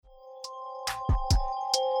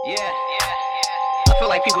Yeah. I feel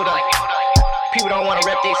like people don't want to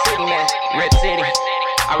rep their city, man. Rep city.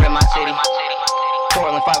 I rep my city.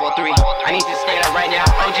 Portland 503. I need to say that right now.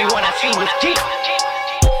 OG when I see with G.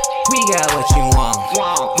 We got what you want.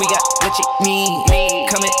 We got what you need.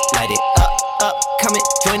 Come and light it up. Come and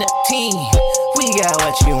join the team. We got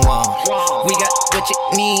what you want. We got what you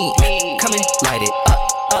need. Come and light it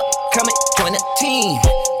up. Come and join the team.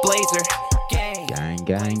 Blazer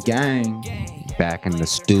Gang. Back in the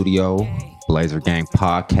studio. Blazer Gang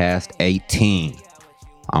Podcast 18.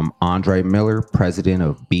 I'm Andre Miller, president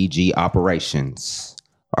of BG Operations.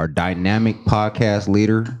 Our dynamic podcast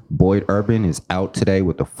leader, Boyd Urban, is out today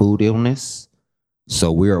with a food illness,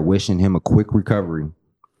 so we are wishing him a quick recovery.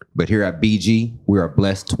 But here at BG, we are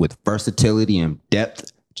blessed with versatility and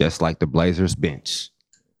depth, just like the Blazers bench.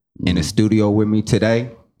 In the studio with me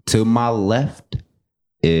today, to my left,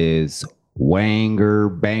 is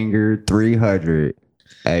Wanger Banger 300.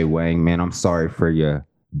 Hey, Wang, man, I'm sorry for your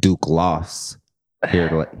Duke loss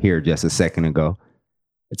here just a second ago.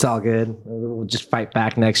 It's all good. We'll just fight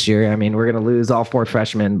back next year. I mean, we're going to lose all four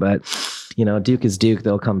freshmen, but, you know, Duke is Duke.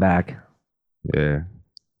 They'll come back. Yeah.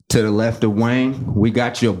 To the left of Wayne, we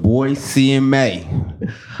got your boy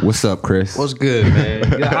CMA. What's up, Chris? What's good,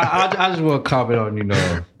 man? I just want to comment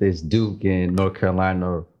on, this Duke and North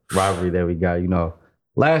Carolina rivalry that we got.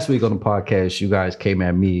 Last week on the podcast, you guys came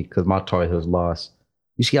at me because my Tar Heels lost.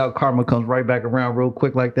 You see how karma comes right back around real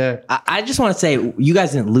quick like that? I just want to say, you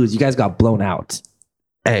guys didn't lose. You guys got blown out.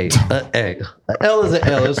 Hey, an L is an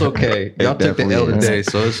L. It's okay. Y'all took the L today,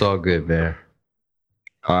 so it's all good, man.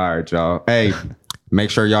 All right, y'all. Hey,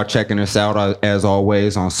 make sure y'all checking us out as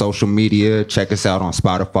always on social media. Check us out on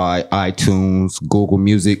Spotify, iTunes, Google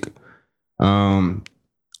Music.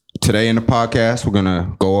 Today in the podcast, we're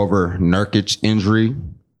gonna go over Nurkic injury.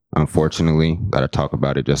 Unfortunately, got to talk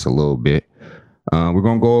about it just a little bit. We're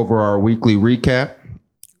gonna go over our weekly recap,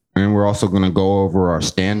 and we're also gonna go over our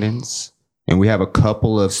standings. And we have a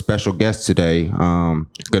couple of special guests today. Going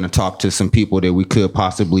to talk to some people that we could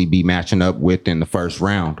possibly be matching up with in the first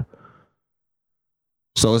round.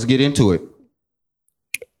 So let's get into it.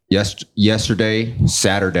 Yesterday,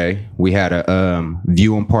 Saturday, we had a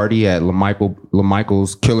viewing party at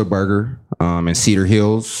LaMichael's Killer Burger in Cedar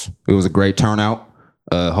Hills. It was a great turnout,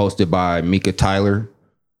 hosted by Mika Tyler.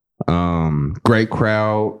 Great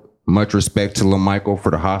crowd. Much respect to LaMichael for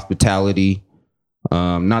the hospitality.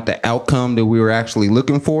 Not the outcome that we were actually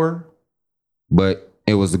looking for, but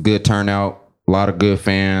it was a good turnout. A lot of good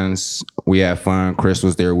fans. We had fun. Chris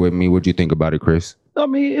was there with me. What'd you think about it, Chris? I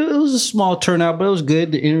mean, it was a small turnout, but it was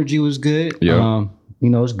good. The energy was good. Yeah.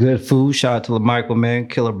 It's good food. Shout out to LaMichael, man.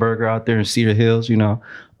 Killer Burger out there in Cedar Hills,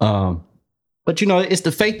 But, it's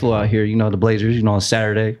the faithful out here, the Blazers, on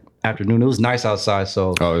Saturday afternoon. It was nice outside,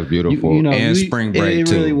 so. Oh, it was beautiful. And spring break,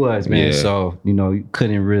 too. It really was, man. Yeah. So, you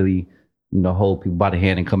couldn't really, hold people by the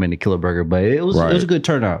hand and come into Killer Burger, but it was a good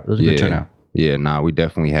turnout. It was a good turnout. Yeah, we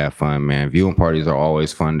definitely had fun, man. Viewing parties are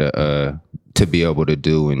always fun to be able to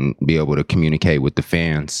do and be able to communicate with the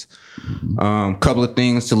fans. Couple of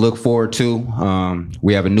things to look forward to.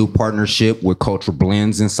 We have a new partnership with Cultural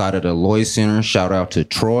Blends inside of the Lloyd Center. Shout out to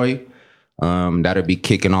Troy. That'll be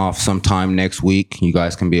kicking off sometime next week. You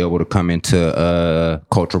guys can be able to come into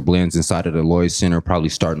Cultural Blends inside of the Lloyd Center probably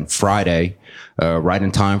starting Friday, right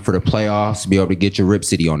in time for the playoffs. Be able to get your Rip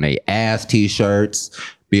City on they ass t-shirts.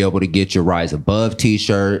 Be able to get your Rise Above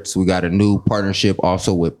t-shirts. We got a new partnership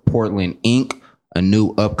also with Portland Inc., a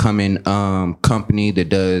new upcoming company that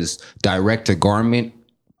does direct-to-garment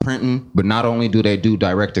printing. But not only do they do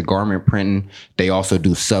direct-to-garment printing, they also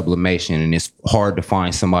do sublimation. And it's hard to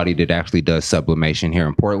find somebody that actually does sublimation here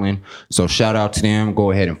in Portland. So shout out to them.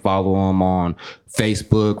 Go ahead and follow them on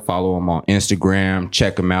Facebook. Follow them on Instagram.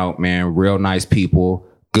 Check them out, man. Real nice people.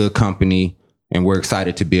 Good company. And we're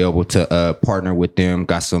excited to be able to partner with them.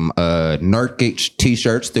 Got some Nurkic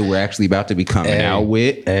t-shirts that we're actually about to be coming out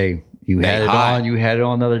with. Hey, you had it on. You had it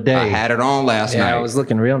on the other day. I had it on last night. Yeah, it was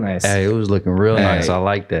looking real nice. Hey, it was looking real nice. I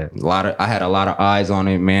like that. I had a lot of eyes on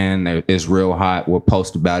it, man. It's real hot. We'll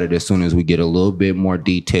post about it as soon as we get a little bit more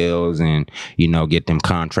details and, get them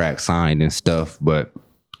contracts signed and stuff. But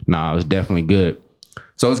it was definitely good.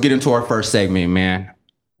 So let's get into our first segment, man.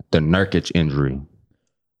 The Nurkic injury.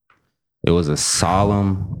 It was a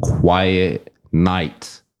solemn, quiet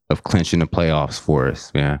night of clinching the playoffs for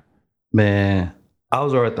us, man. Man, I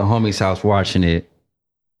was over at the homie's house watching it.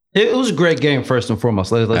 It was a great game, first and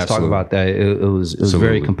foremost. Let's talk about that. It was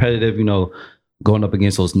very competitive, going up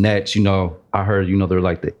against those Nets. I heard, they're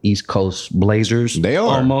like the East Coast Blazers. They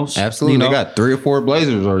are. Almost. Absolutely. They got 3 or 4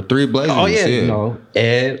 Blazers or 3 Blazers. Oh, yeah.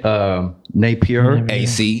 Ed, Napier.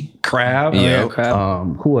 AC. Crab. Yeah,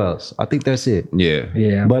 Crab. Who else? I think that's it. Yeah.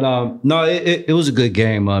 Yeah. But no, it was a good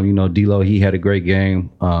game. You know, D'Lo, he had a great game.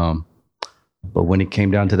 But when it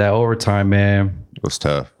came down to that overtime, man, It was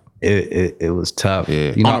tough. it was tough.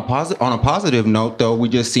 Yeah. You know, On a positive note, though, we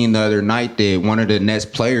just seen the other night that one of the Nets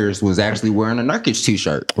players was actually wearing a Nurkic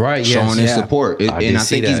t-shirt, Right, yes, showing his yeah. support. I did And I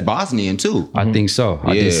see think he's that. Bosnian too. I think so.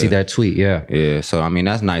 I did Yeah. see that tweet. Yeah. Yeah, so I mean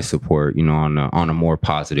that's nice support, you know, on a more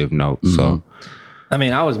positive note. So I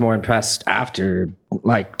mean, I was more impressed after,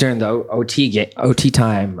 like during the OT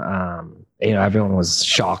time. You know, everyone was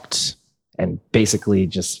shocked and basically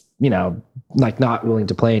just, you know, like not willing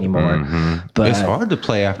to play anymore. But it's hard to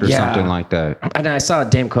play after yeah. something like that. And I saw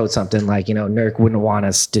Dame quote something like, you know, Nurk wouldn't want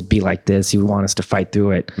us to be like this. He would want us to fight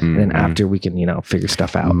through it. And then after we can, you know, figure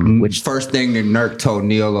stuff out. Which First thing that Nurk told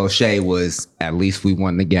Neil O'Shea was, "At least we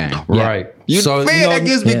won the game." Right. Man, that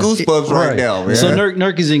gives me goosebumps right now, man. So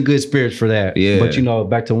Nurk is in good spirits for that. Yeah. But you know,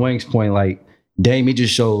 back to Wang's point, like Dame, he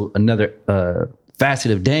just showed another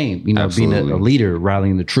facet of Dame, you know, being Absolutely. a leader,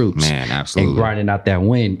 rallying the troops. Man, absolutely. And grinding out that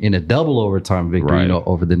win in a double overtime victory, Right. you know,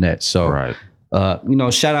 over the Nets. So Right. You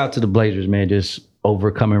know, shout out to the Blazers, man, just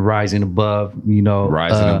overcoming, rising above, you know,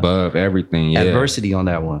 Rising above everything. Yeah. adversity on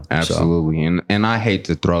that one. So, Absolutely. And I hate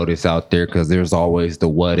to throw this out there because there's always the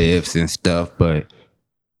what ifs and stuff, but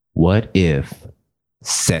what if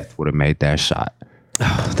Seth would have made that shot?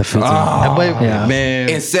 the free throw. but, Yeah. man,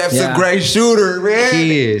 And Seth's Yeah. a great shooter, man.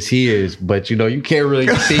 he is. But you know, you can't really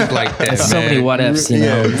think like that. There's so man. many what ifs, you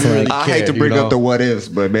know. It's like, I hate to you bring know? up the what ifs,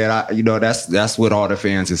 but man, that's what all the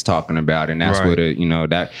fans is talking about, and that's Right.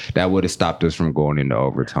 what that would have stopped us from going into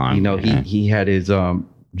overtime. You know, man. he had his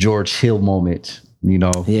George Hill moment. You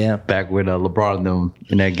know, Yeah. back with LeBron and them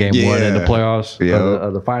in that game Yeah. one in the playoffs, Yeah.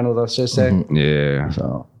 of the finals, I should say. yeah.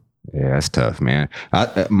 So Yeah, that's tough, man.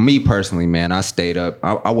 Me personally, man, I stayed up.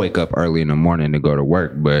 I wake up early in the morning to go to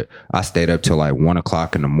work, but I stayed up till like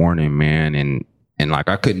 1:00 in the morning, man, and like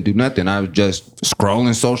I couldn't do nothing. I was just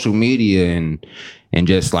scrolling social media and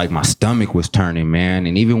just like my stomach was turning, man.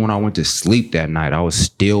 And even when I went to sleep that night, I was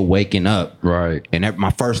still waking up. right, And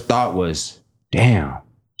my first thought was, damn,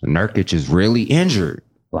 Nurkic is really injured.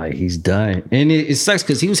 like he's done, and it sucks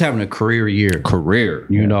because he was having a career year. Career.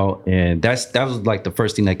 You know, and that was like the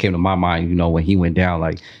first thing that came to my mind, you know, when he went down,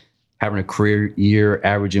 like having a career year,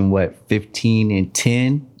 averaging what, 15 and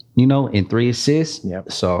 10, you know, and 3 assists. Yep.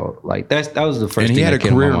 So like that was the first And thing he had a that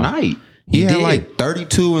came to my career mind. night. He had did. like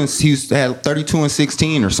 32 and he had 32 and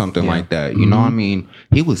 16 or something like that. You know what I mean?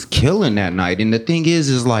 He was killing that night. And the thing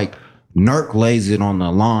is like Nurk lays it on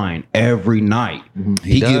the line every night.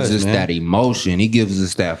 He gives does, us man. that emotion. He gives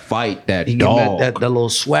us that fight, that He gave him dog, that little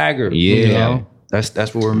swagger. Yeah. You know? That's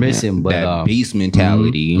what we're missing. But that beast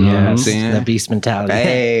mentality. You know what I'm saying? the beast mentality.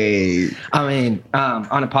 Hey, I mean,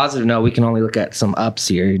 on a positive note, we can only look at some ups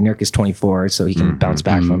here. Nurk is 24, so he can bounce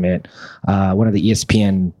back from it. One of the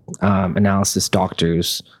ESPN analysis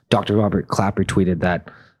doctors, Dr. Robert Clapper, tweeted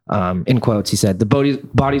that, in quotes, he said, the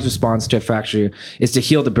body's response to a fracture is to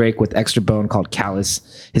heal the break with extra bone called callus.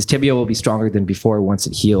 His tibia will be stronger than before once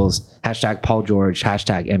it heals. # Paul George, #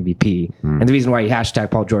 MVP. And the reason why he #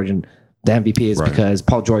 Paul George and the MVP is because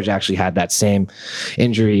Paul George actually had that same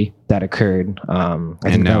injury that occurred. I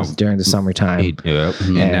think that was during the summertime.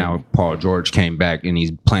 And now Paul George came back and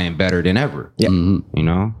he's playing better than ever. Yeah. You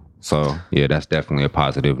know? So yeah, that's definitely a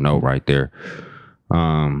positive note right there.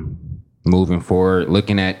 Moving forward,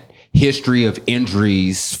 looking at history of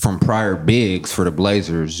injuries from prior bigs for the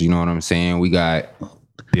Blazers, you know what I'm saying? We got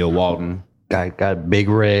Bill Walton, got Big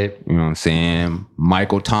Red. you know what I'm saying?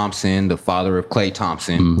 Michael Thompson, the father of Klay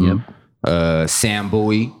Thompson. Sam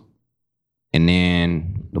Bowie, and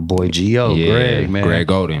then The boy G.O. Greg, man. Greg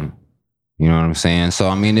Oden. You know what I'm saying? So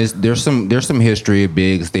I mean, there's some history of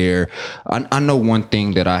bigs there. I know one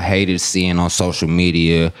thing that I hated seeing on social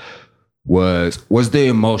media was the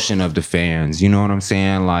emotion of the fans. You know what I'm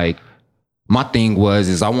saying? Like my thing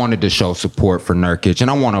is I wanted to show support for Nurkic,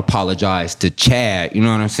 and I want to apologize to Chad. You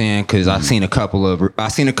know what I'm saying? Because I seen a couple of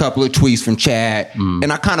tweets from Chad,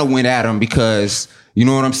 and I kind of went at him because you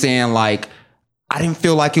know what I'm saying? Like I didn't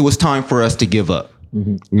feel like it was time for us to give up.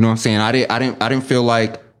 You know what I'm saying? I didn't feel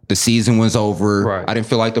like the season was over. Right. I didn't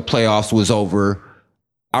feel like the playoffs was over.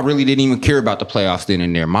 I really didn't even care about the playoffs then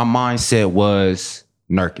and there. My mindset was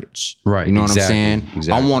Nurkic. Right, You know what I'm exactly, saying?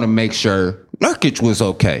 exactly. I want to make sure Nurkic was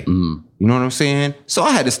okay. You know what I'm saying? So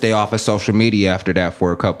I had to stay off of social media after that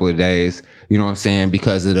for a couple of days. You know what I'm saying?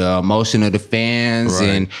 Because of the emotion of the fans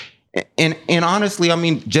Right. and honestly, I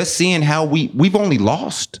mean, just seeing how we've only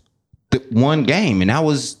lost the one game, and that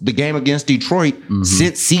was the game against Detroit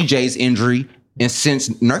since CJ's injury and since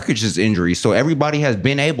Nurkic's injury. So everybody has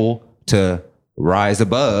been able to rise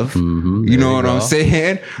above. Mhm. You know There what you I'm go.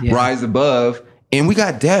 saying? Yeah. Rise above. And we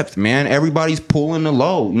got depth, man. Everybody's pulling the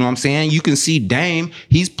load. You know what I'm saying? You can see Dame,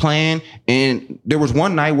 he's playing, and there was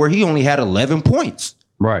one night where he only had 11 points.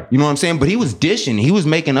 Right. You know what I'm saying? But he was dishing. He was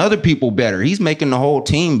making other people better. He's making the whole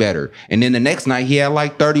team better. And then the next night he had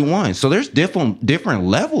like 31. So there's different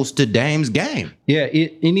levels to Dame's game. Yeah,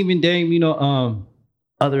 and even Dame,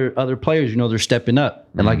 other players, they're stepping up.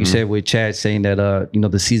 And like you said with Chad saying that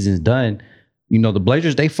the season's done, the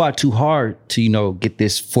Blazers, they fought too hard to, get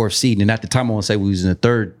this fourth seed. And at the time I want to say we was in the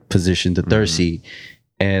third position, the third seed.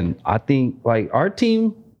 And I think like our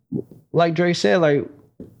team, like Dre said, like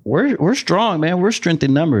we're strong, man. We're strength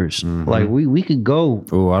in numbers. Like we could go.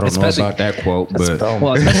 Oh, I don't Especially- know about that quote, but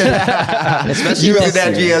Well, especially you this did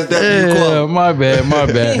that year. GSW quote. my bad.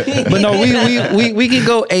 But no, we can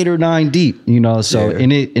go 8 or 9 deep, So Yeah.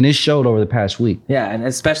 and it showed over the past week. Yeah, and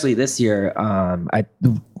especially this year,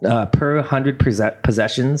 per 100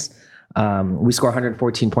 possessions, we score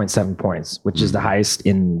 114.7 points, which is the highest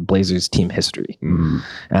in Blazers team history.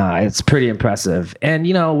 It's pretty impressive. And,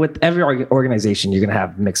 with every organization, you're going to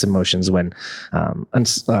have mixed emotions when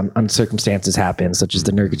uncircumstances happen, such as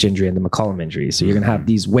the Nurkic injury and the McCollum injury. So you're going to have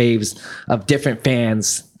these waves of different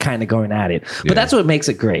fans kind of going at it. But that's what makes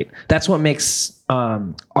it great. That's what makes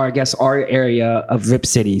our area of Rip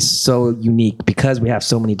City so unique, because we have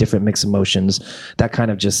so many different mixed emotions that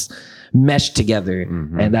kind of just mesh together.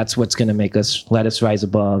 And that's what's going to let us rise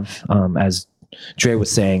above, as Dre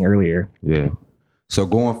was saying earlier. Yeah. So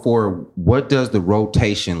going forward, what does the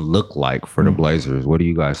rotation look like for the Blazers? What do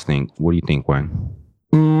you guys think? What do you think, Wayne?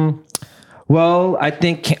 Well, I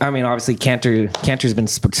think, obviously Cantor's been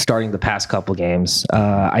starting the past couple games.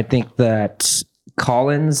 I think that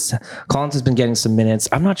Collins has been getting some minutes.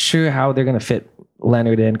 I'm not sure how they're going to fit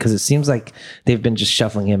Leonard in, because it seems like they've been just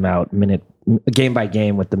shuffling him out game by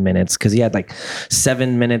game with the minutes, because he had like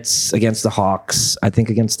 7 minutes against the Hawks. I think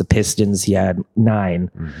against the Pistons he had 9.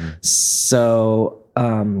 So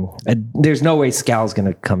there's no way Scal's going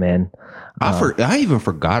to come in. I even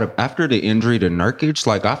forgot after the injury to Nurkic.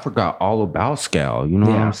 Like I forgot all about Scal. You know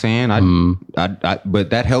what I'm saying? But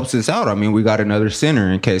that helps us out. I mean, we got another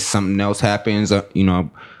center in case something else happens.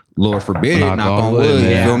 Lord forbid, knock on wood.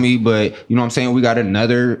 You feel me? But you know what I'm saying? We got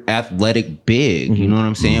another athletic big. You know what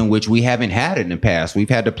I'm saying? Which we haven't had in the past. We've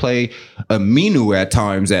had to play a Minu at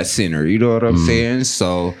times at center. You know what I'm saying?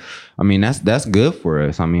 So. I mean, that's good for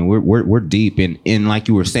us. I mean, we're deep, and like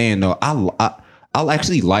you were saying though, I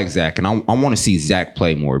actually like Zach, and I want to see Zach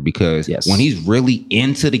play more, because when he's really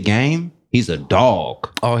into the game, he's a dog.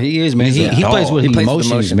 Oh, he is, man. He dog. plays with He plays with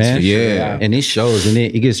emotions, emotions, man. for sure, Yeah. And it shows, and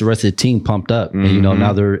it gets the rest of the team pumped up. And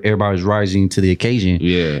now everybody's rising to the occasion.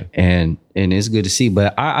 Yeah. And it's good to see.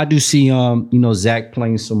 But I do see Zach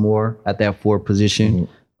playing some more at that 4 position.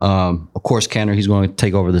 Of course, Cantor, he's going to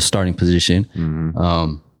take over the starting position.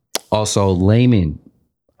 Also, Layman,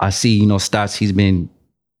 I see, Stats, he's been,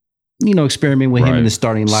 experimenting with him in the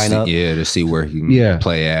starting lineup. To see where he can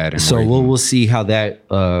play at. And So we'll see how that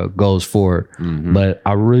goes forward. But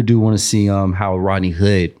I really do want to see how Rodney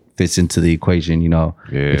Hood fits into the equation,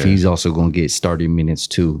 if he's also going to get starting minutes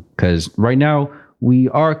too. Because right now we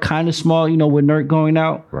are kind of small, with Nurk going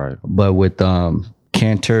out. Right. But with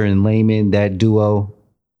Cantor and Layman, that duo,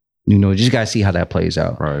 just got to see how that plays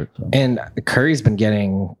out. Right. And Curry's been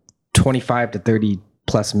getting 25 to 30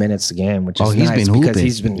 plus minutes a game, which is he's nice, been because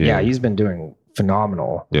hooping. he's been doing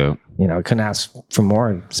phenomenal. Yeah. Couldn't ask for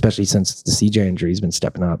more, especially since the CJ injury. He's been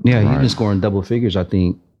stepping up. Yeah, he's been scoring double figures, I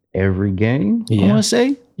think, every game, I Yeah. want to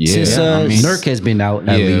say. Yeah. Since Nurk has been out,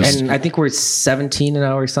 at Yeah. least. And I think we're 17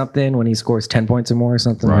 now or something when he scores 10 points or more or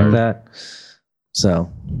something like that. So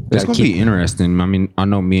It's going to be interesting. I mean, I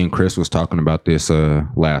know me and Chris was talking about this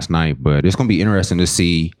last night, but it's going to be interesting to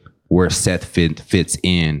see where Seth fits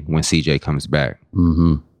in when CJ comes back.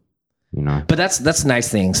 But that's nice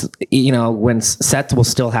things. When Seth will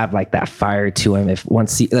still have like that fire to him. If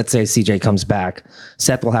let's say CJ comes back,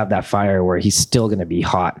 Seth will have that fire where he's still going to be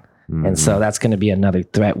hot. And so that's going to be another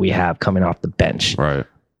threat we have coming off the bench. Right.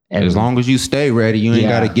 And As long as you stay ready, you ain't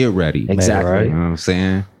got to get ready. Exactly. You know what I'm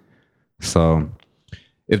saying? So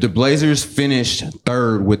if the Blazers finish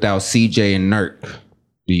third without CJ and Nurk,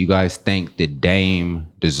 do you guys think that Dame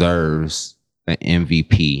deserves an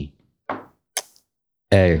MVP?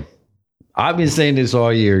 Hey, I've been saying this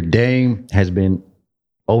all year. Dame has been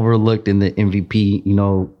overlooked in the MVP,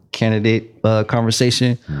 candidate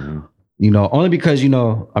conversation. Only because,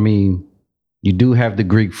 I mean, you do have the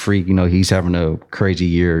Greek freak, he's having a crazy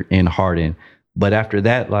year in Harden. But after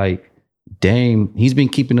that, like, Dame, he's been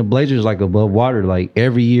keeping the Blazers like above water. Like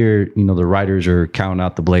every year, the writers are counting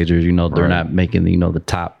out the Blazers, they're not making, the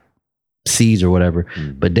top seeds or whatever.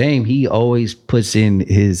 But Dame, he always puts in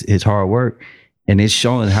his hard work, and it's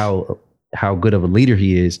showing how good of a leader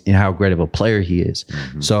he is and how great of a player he is.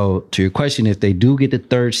 So to your question, if they do get the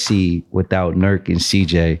 3rd seed without Nurk and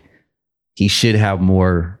CJ, he should have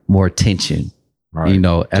more attention. Right. You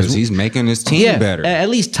know, because he's making his team better. At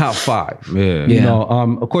least top 5. Yeah. You know,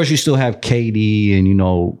 of course you still have KD and, you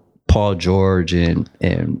know, Paul George and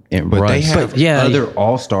But Russ. they have other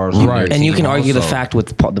all-stars. Right. And you can argue the also. fact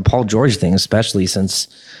with the Paul George thing, especially since,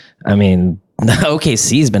 I mean,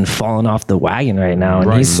 OKC's been falling off the wagon right now,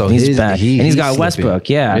 and he's back, and he's got Westbrook,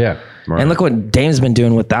 Right. And look what Dame's been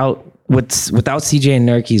doing without CJ and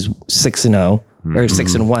Nurk. He's 6-0 or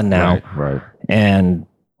 6-1 now, Right. And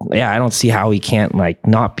yeah, I don't see how he can't like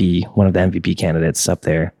not be one of the MVP candidates up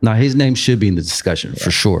there. Now his name should be in the discussion for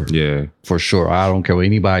sure. Yeah. For sure. I don't care what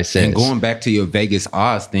anybody says. And going back to your Vegas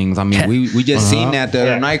odds things, I mean, we just seen that the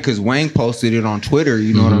other night because Wayne posted it on Twitter.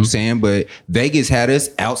 You know what I'm saying? But Vegas had us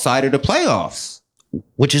outside of the playoffs.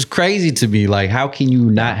 Which is crazy to me. Like, how can you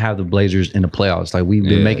not have the Blazers in the playoffs? Like, we've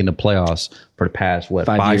been making the playoffs for the past,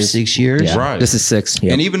 5-6 years? Yeah. Right. This is 6.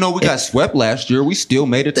 Yeah. And even though we got swept last year, we still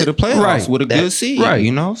made it to the playoffs with a good seed. Right.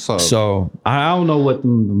 You know? So I don't know what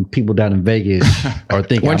them people down in Vegas are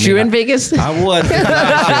thinking. Weren't you in Vegas? I was. Hey,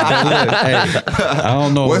 I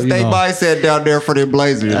don't know. What's they mindset down there for the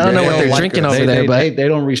Blazers? I don't know what they're like drinking us. over there, but they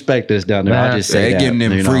don't respect us down there. I'll just say They that, getting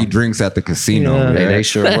them you free know. drinks at the casino. Yeah. man. They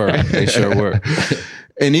sure were. They sure were.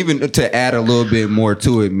 And even to add a little bit more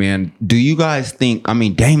to it, man, do you guys think? I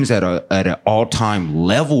mean, Dame's at an all-time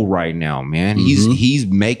level right now, man. He's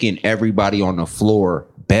making everybody on the floor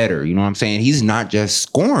better. You know what I'm saying? He's not just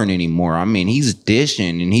scoring anymore. I mean, he's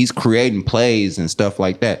dishing and he's creating plays and stuff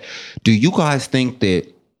like that. Do you guys think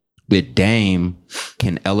that Dame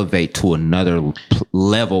can elevate to another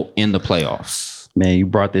level in the playoffs? Man, you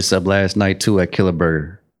brought this up last night too at Killer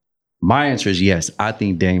Burger. My answer is yes. I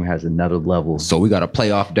think Dame has another level. So we got a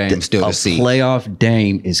playoff Dame still to see. Playoff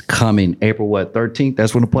Dame is coming April 13th?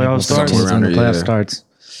 That's when the playoffs start. Somewhere around when the there, playoff yeah. starts.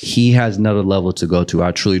 He has another level to go to.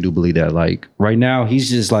 I truly do believe that. Like right now, he's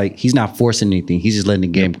just like, he's not forcing anything. He's just letting the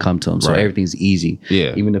game come to him. So Right. everything's easy.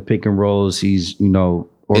 Yeah. Even the pick and rolls, he's, you know,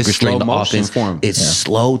 It's slow orchestrating the motion offense. for him. It's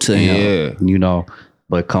slow to him. Yeah. You know,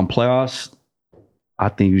 but come playoffs, I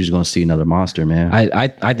think you're just gonna see another monster, man.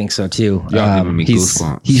 I think so too. Y'all giving me he's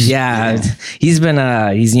goosebumps.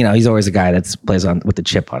 He's always a guy that plays on with the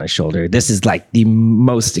chip on his shoulder. This is like the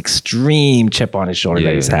most extreme chip on his shoulder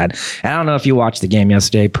that he's had. And I don't know if you watched the game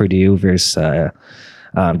yesterday, Purdue versus the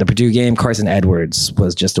Purdue game. Carson Edwards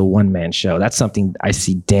was just a one-man show. That's something I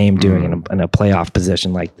see Dame doing in a playoff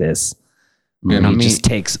position like this. And He just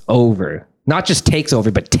takes over. Not just takes over,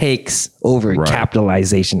 but takes over Right.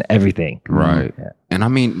 capitalization, everything. Right. And I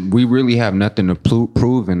mean, we really have nothing to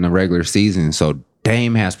prove in the regular season. So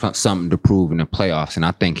Dame has something to prove in the playoffs. And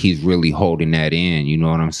I think he's really holding that in. You know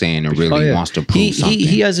what I'm saying? And really wants to prove something.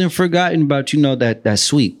 He hasn't forgotten about, you know, that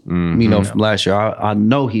sweep, you know, from last year. I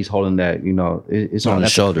know he's holding that, you know, it's on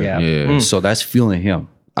his shoulder. Yeah. So that's fueling him.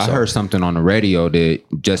 I heard something on the radio that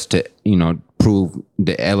just to, you know, prove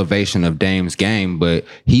the elevation of Dame's game, but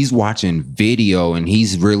he's watching video and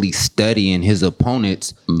he's really studying his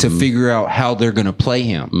opponents to figure out how they're going to play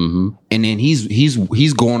him. And then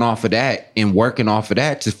he's going off of that and working off of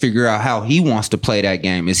that to figure out how he wants to play that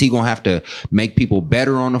game. Is he going to have to make people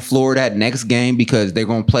better on the floor that next game because they're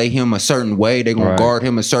going to play him a certain way? They're going to guard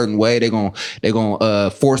him a certain way. They're going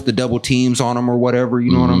to force the double teams on him or whatever.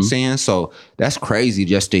 You know what I'm saying? So that's crazy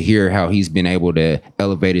just to hear how he's been able to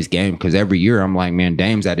elevate his game, because every year I'm like, man,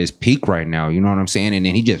 Dame's at his peak right now. You know what I'm saying? And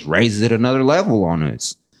then he just raises it another level on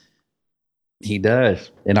us. He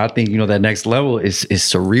does. And I think, you know, that next level is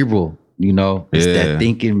cerebral. You know, it's Yeah.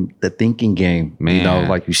 the thinking game. Man. You know,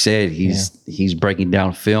 like you said, he's breaking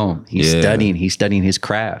down film. He's studying his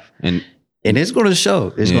craft. And it's gonna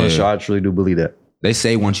show. It's gonna show. I truly do believe that. they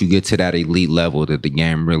say once you get to that elite level that the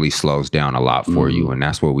game really slows down a lot for you. And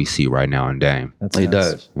that's what we see right now in Dame. It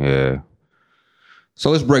does. Yeah.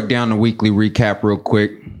 So let's break down the weekly recap real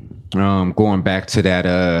quick. Going back to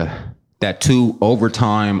that 2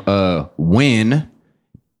 overtime win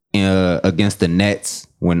against the Nets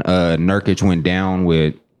when Nurkic went down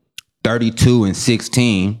with 32 and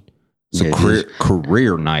 16. It's a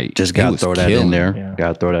career night. Just He gotta was throw that killing. in there.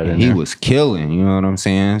 Gotta throw that in He there. was killing, you know what I'm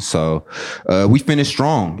saying? So we finished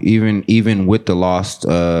strong, even with the loss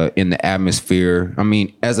in the atmosphere. I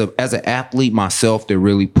mean, as an athlete myself that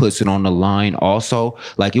really puts it on the line also,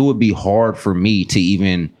 like it would be hard for me to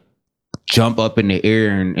even jump up in the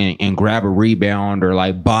air and grab a rebound or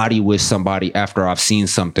like body with somebody after I've seen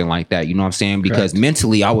something like that. You know what I'm saying? Because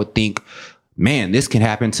mentally I would think, man, this can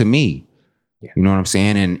happen to me. You know what I'm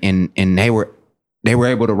saying? And they were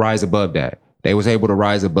able to rise above that. They was able to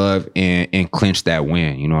rise above and clinch that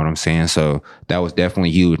win. You know what I'm saying? So that was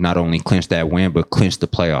definitely huge. Not only clinch that win, but clinch the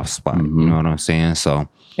playoff spot. You know what I'm saying? So.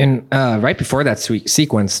 And right before that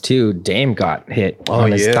sequence too, Dame got hit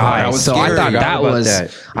on his thigh. That was So scary. I thought that was,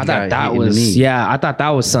 I thought that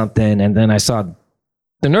was something. And then I saw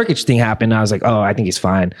the Nurkic thing happen. I was like, oh, I think he's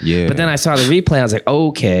fine. Yeah. But then I saw the replay. I was like,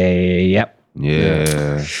 okay, yep.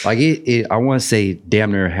 Yeah. Like it I want to say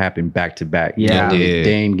damn near happened back to back. Yeah. Yeah.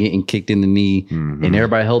 Dame getting kicked in the knee and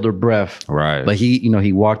everybody held their breath. Right. But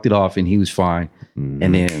he walked it off and he was fine.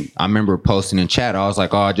 And then I remember posting in chat, I was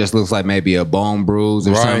like, oh, it just looks like maybe a bone bruise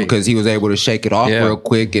or something, because he was able to shake it off real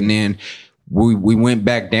quick. And then we went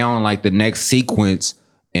back down like the next sequence,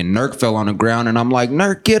 and Nurk fell on the ground. And I'm like,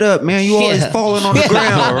 Nurk, get up, man. You always falling on the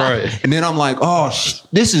ground. Right. And then I'm like, oh,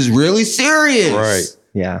 this is really serious. Right.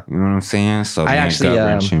 Yeah. You know what I'm saying? So I actually,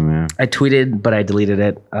 gut-wrenching, man. I tweeted, but I deleted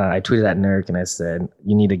it. I tweeted at Nurk and I said,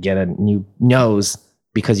 you need to get a new nose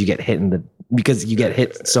because you get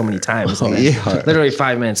hit so many times. And then literally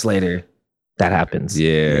 5 minutes later, that happens.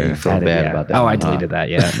 Yeah. Felt bad about that. Oh, I deleted that.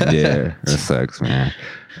 Yeah. Yeah, that sucks, man.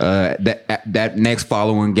 That next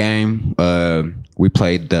following game, we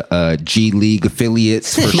played the G League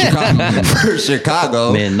affiliates for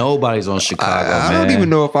Chicago. Man, nobody's on Chicago. I don't even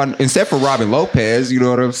know if except for Robin Lopez, you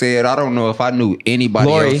know what I'm saying? I don't know if I knew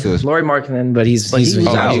anybody else. Laurie Markkinen, but he's he was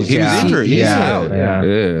out. He was injured. Yeah.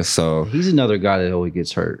 Yeah. So He's another guy that always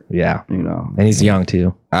gets hurt. Yeah. You know. And he's young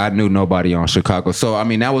too. I knew nobody on Chicago. So I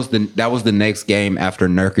mean, that was the next game after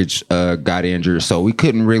Nurkic got injured. So we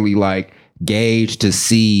couldn't really like gauge to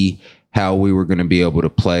see how we were going to be able to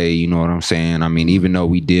play. You know what I'm saying? I mean, even though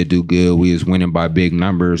we did do good, we was winning by big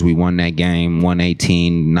numbers. We won that game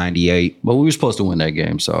 118-98. But we were supposed to win that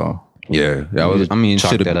game, so Yeah, that was. I mean,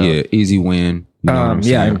 chalk should have. that up. Yeah, easy win. You know what I'm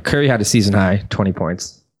saying? And Curry had a season high, 20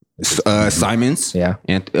 points. Simons. Yeah.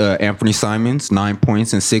 Anthony Simons, 9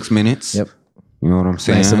 points in 6 minutes. Yep. You know what I'm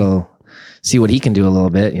saying? Nice little, see what he can do a little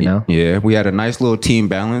bit, you know? Yeah, we had a nice little team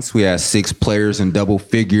balance. We had 6 players in double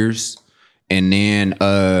figures. And then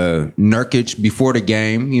Nurkic before the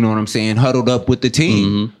game, you know what I'm saying, huddled up with the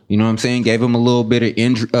team. You know what I'm saying? Gave him a little bit of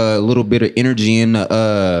energy in the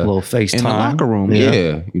little FaceTime in the locker room.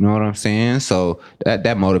 Yeah. You know what I'm saying? So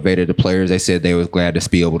that motivated the players. They said they was glad to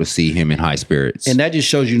be able to see him in high spirits. and that just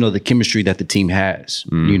shows the chemistry that the team has.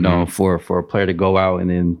 You know, for a player to go out and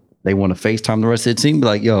then they want to FaceTime the rest of the team, be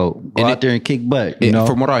like, yo, go out there and kick butt. You know?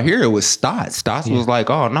 From what I hear, it was Stotts. Stotts was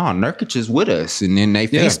like, oh, no, Nurkic is with us. And then they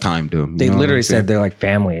FaceTimed him. They literally said they're like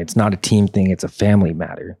family. It's not a team thing. It's a family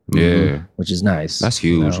matter. Yeah. Which is nice. That's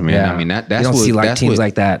huge, man. Yeah. I mean, that's you don't what, see like that's teams what,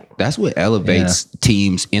 like that. That's what elevates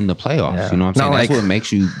teams in the playoffs. Yeah. You know what I'm saying? Not That's like- what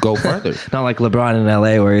makes you go further. Not like LeBron in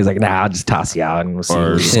LA where he's like, nah, I'll just toss you out and we'll see.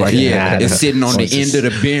 Or It's like, nah, it's sitting on the end of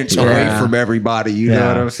the bench away Yeah. from everybody. You know Yeah.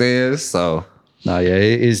 what I'm saying? So No, yeah,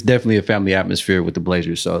 it's definitely a family atmosphere with the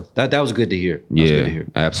Blazers. So that was good to hear. That was good to hear.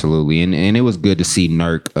 absolutely. And it was good to see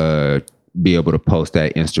Nurk be able to post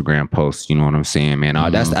that Instagram post. You know what I'm saying, man?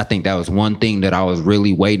 I think that was one thing that I was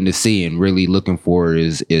really waiting to see and really looking for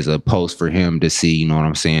is a post for him to see, you know what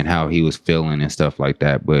I'm saying, how he was feeling and stuff like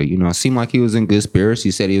that. But, it seemed like he was in good spirits. He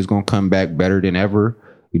said he was going to come back better than ever.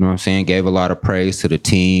 You know what I'm saying? Gave a lot of praise to the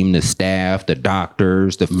team, the staff, the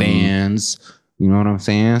doctors, the fans. You know what I'm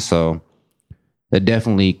saying? So that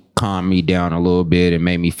definitely calmed me down a little bit and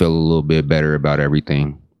made me feel a little bit better about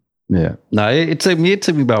everything. Yeah. No, it took me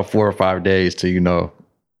about 4 or 5 days to,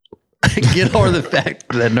 get over the fact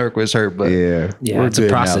that Nurk was hurt. But Yeah, we're it's a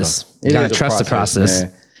good now, process. though. You It gotta is a trust the process.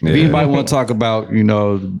 man. If anybody want to talk about,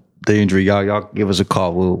 the injury, y'all give us a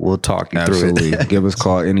call. We'll talk you through Absolutely. it. Give us a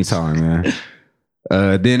call anytime, man.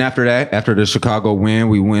 Then after the Chicago win,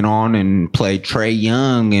 we went on and played Trae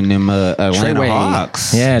Young and them Atlanta Treyway.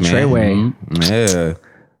 Hawks. Yeah, man. Treyway.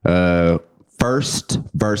 Yeah. First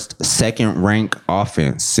versus second rank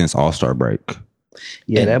offense since All-Star break.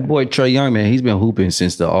 Yeah, that boy Trae Young, man, he's been hooping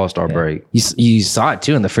since the All-Star break. You saw it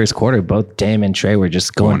too in the first quarter. Both Dame and Trey were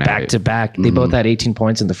just going Going at back it. to back. They both had 18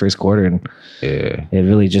 points in the first quarter, and Yeah. it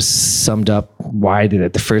really just summed up why they're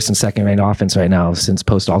the first and second ranked offense right now since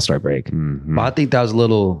post All-Star break. But I think that was a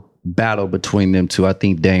little battle between them two. I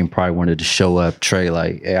think Dame probably wanted to show up Trae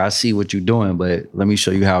like, hey, I see what you're doing, but let me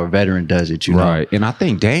show you how a veteran does it, you know? Right. And I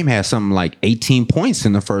think Dame had something like 18 points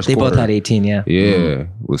in the first They quarter. both had 18, yeah. Yeah.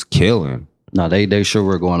 Was killing. No, they sure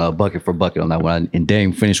were going bucket for bucket on that one. And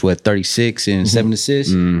Dame finished with 36 and 7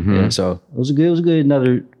 assists. Yeah, so it was a good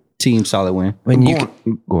another team solid win. When you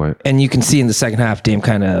Go ahead. and you can see in the second half, Dame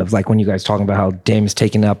kind of like when you guys talking about how Dame is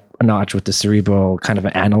taking up a notch with the cerebral, kind of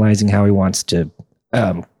analyzing how he wants to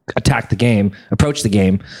approach the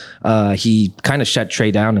game, he kind of shut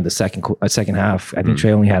Trey down in the second half. I think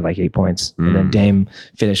Trey only had like 8 points, and then Dame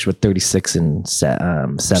finished with 36 and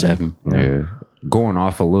 7. Yeah. Going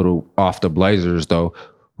off the Blazers though,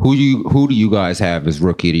 who do you guys have as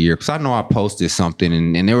rookie of the year? Because I know I posted something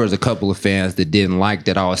and there was a couple of fans that didn't like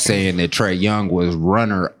that I was saying that Trae Young was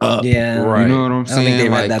runner up. Yeah, right. You know what I'm saying? I don't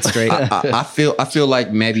think they read that straight. I feel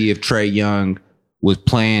like maybe if Trae Young was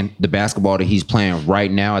playing the basketball that he's playing right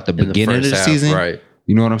now at the beginning of the season, right?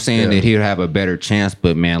 You know what I'm saying? That he'd have a better chance.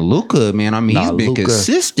 But man, Luka, man, I mean, he's been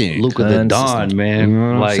consistent. Luka the Don, man. You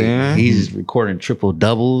know what I'm saying? He's recording triple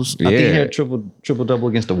doubles. I think he had triple double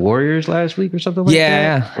against the Warriors last week or something like that.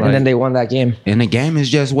 Yeah. And then they won that game. And the game is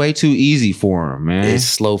just way too easy for him, man. It's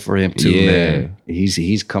slow for him too, man.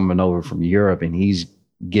 He's coming over from Europe and he's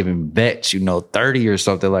giving vets, 30 or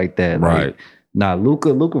something like that. Right.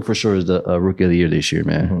 Luka for sure is the rookie of the year this year,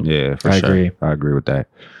 man. Yeah, for sure. I agree with that.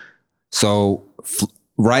 So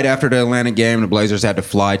right after the Atlanta game, the Blazers had to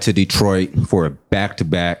fly to Detroit for a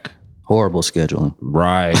back-to-back. Horrible scheduling.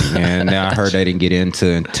 Right. And I heard they didn't get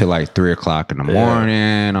until like 3 o'clock in the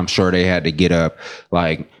morning. I'm sure they had to get up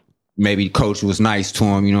like maybe coach was nice to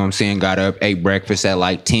him, you know what I'm saying? Got up, ate breakfast at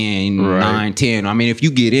like 10, 9, 10. I mean, if you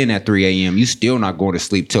get in at 3 a.m., you still not going to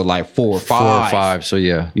sleep till like 4 or 5. 4 or 5, so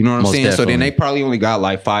yeah. You know what I'm saying? Definitely. So then they probably only got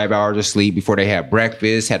like 5 hours of sleep before they had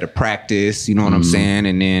breakfast, had to practice, you know what I'm saying?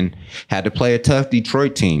 And then had to play a tough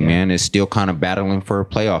Detroit team, man. It's still kind of battling for a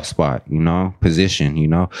playoff spot,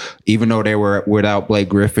 position, Even though they were without Blake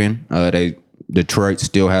Griffin, Detroit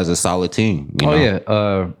still has a solid team.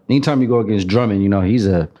 Anytime you go against Drummond, he's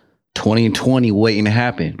a 2020 waiting to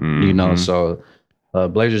happen, So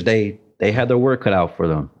Blazers, they had their work cut out for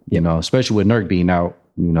them, especially with Nurk being out,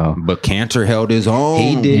 But Cantor held his own.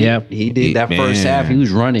 He did. Yep. He did. That first half, he was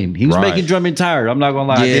running. He was making Drummond tired. I'm not gonna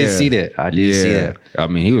lie. I did see that. I did see that. I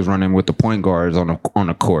mean, he was running with the point guards on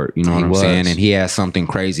the court. You know what I'm saying? And he had something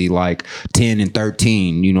crazy like 10 and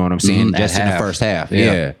 13. You know what I'm saying? Just in the first half.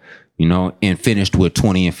 Yeah. And finished with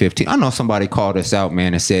 20 and 15. I know somebody called us out,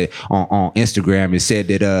 man, and said on Instagram, it said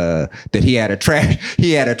that he had a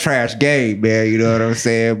trash game, man. You know what I'm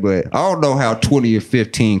saying? But I don't know how 20 and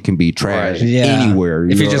 15 can be trash anywhere.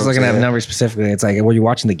 If you're just looking at numbers specifically, it's like, were you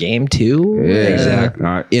watching the game too? Yeah,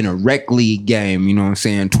 exactly. In a rec league game, you know what I'm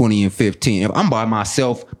saying? 20 and 15. If I'm by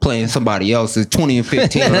myself playing somebody else's 20 and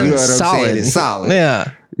 15, you know what I'm saying? It's solid.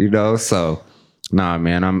 Yeah. So nah,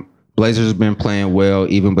 man, Blazers have been playing well,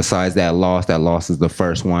 even besides that loss. That loss is the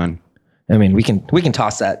first one. I mean, we can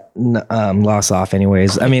toss that loss off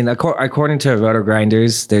anyways. I mean, according to Roto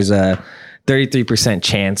Grinders, there's a 33%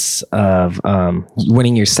 chance of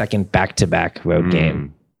winning your second back-to-back road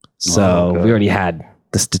game. So we already had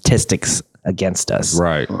the statistics against us.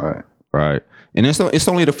 Right. And it's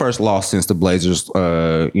only the first loss since the Blazers,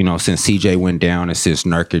 since CJ went down and since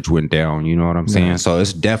Nurkic went down. You know what I'm saying? So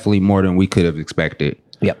it's definitely more than we could have expected.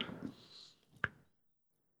 Yep.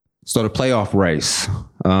 So the playoff race,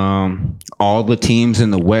 all the teams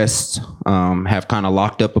in the West have kind of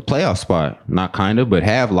locked up a playoff spot. Not kind of, but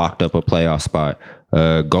have locked up a playoff spot.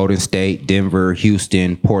 Golden State, Denver,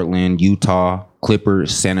 Houston, Portland, Utah,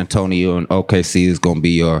 Clippers, San Antonio, and OKC is going to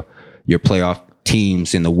be your playoff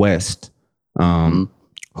teams in the West. Who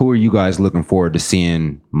are you guys looking forward to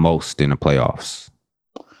seeing most in the playoffs?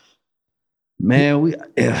 Man,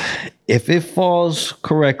 if it falls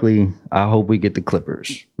correctly, I hope we get the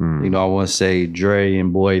Clippers. I want to say Dre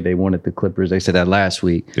and Boyd, they wanted the Clippers. They said that last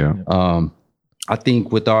week. Yeah. I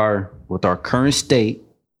think with our current state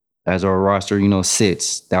as our roster,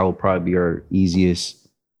 sits, that will probably be our easiest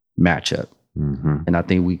matchup. And I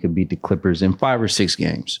think we could beat the Clippers in 5 or 6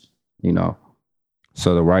 games.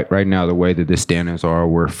 So right now, the way that the standings are,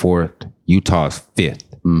 we're 4th. Utah's 5th.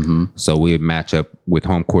 So we match up with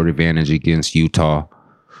home court advantage against Utah,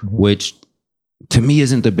 which to me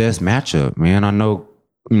isn't the best matchup, man. I know,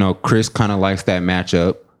 Chris kind of likes that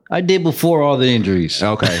matchup. I did before all the injuries.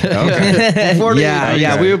 Okay.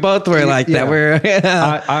 We were both like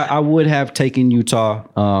that. I would have taken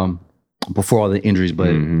Utah before all the injuries,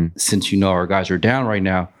 but since our guys are down right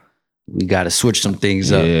now, we got to switch some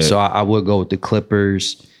things up. So I would go with the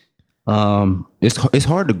Clippers. It's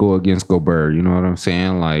hard to go against Gobert, you know what I'm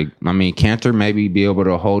saying? Like, I mean, Cantor maybe be able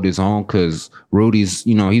to hold his own because Rudy's,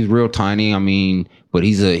 he's real tiny. I mean, but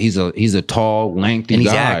he's a tall, lengthy and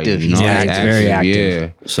he's guy. Active. He's very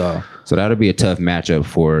active. Yeah. So that'll be a tough matchup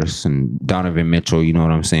for us. And Donovan Mitchell, you know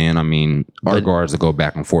what I'm saying? I mean, our guards will go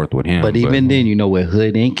back and forth with him. But even then, with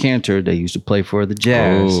Hood and Cantor, they used to play for the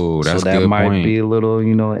Jazz. Oh, that's so that good might point. Be a little,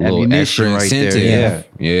 ammunition extra right incentive. there.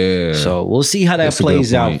 Yeah. So we'll see how that That's a good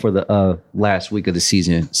plays out point. for the last week of the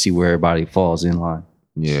season. See where everybody falls in line.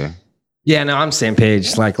 Yeah. Yeah, no, I'm same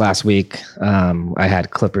page. Like last week, I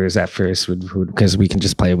had Clippers at first because we can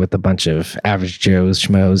just play with a bunch of average Joes,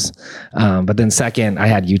 schmoes. But then second, I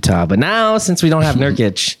had Utah. But now, since we don't have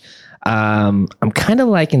Nurkic, I'm kind of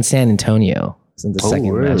liking San Antonio in the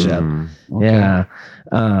second matchup. Okay. Yeah.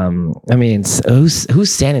 I mean,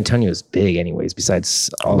 who's San Antonio's big anyways, besides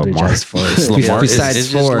Aldridge as Forrest?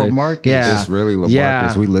 Besides Ford. Yeah. It's really LaMarcus.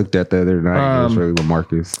 Yeah. We looked at the other night. It's really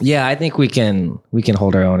LaMarcus. Yeah, I think we can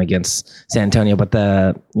hold our own against San Antonio, but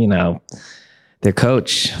their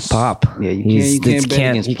coach, Pop. Yeah, you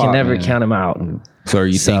can never count him out. So are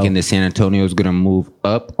you thinking that San Antonio is gonna move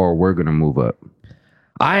up or we're gonna move up?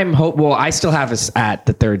 Well, I still have us at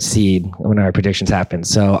the 3rd seed when our predictions happen.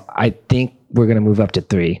 So I think we're going to move up to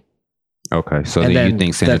 3. Okay. So then you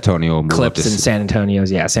think San Antonio will move Clips up to and San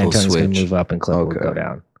Antonio's. Yeah. San Antonio's going to move up and Clips will go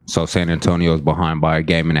down. So San Antonio is behind by a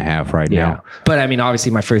game and a half right now. But I mean,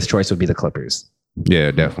 obviously my first choice would be the Clippers.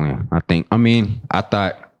 Yeah, definitely. I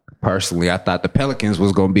thought the Pelicans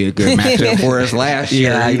was going to be a good matchup for us last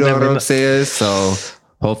year. Yeah, you know what I'm saying? So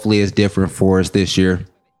hopefully it's different for us this year.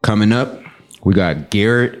 Coming up, we got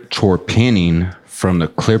Garrett Chorpenning from the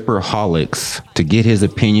Clipperholics to get his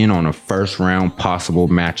opinion on a first round possible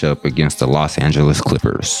matchup against the Los Angeles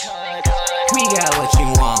Clippers. We got what you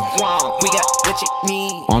want. We got what you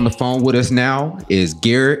need. On the phone with us now is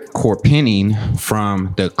Garrett Chorpenning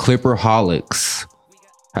from the Clipperholics.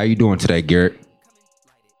 How you doing today, Garrett?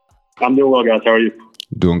 I'm doing well, guys. How are you?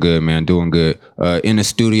 Doing good, man. Doing good. In the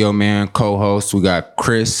studio, man, co-host, we got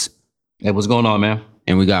Chris. Hey, what's going on, man?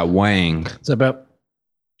 And we got Wang. What's up,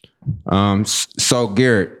 bro? So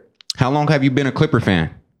Garrett, how long have you been a Clipper fan?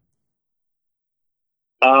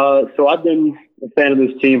 So I've been a fan of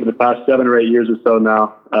this team for the past 7 or 8 years or so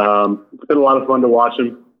now. It's been a lot of fun to watch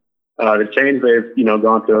them. The change they've,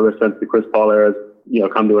 gone through ever since the Chris Paul era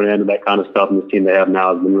has, come to an end and that kind of stuff. And this team they have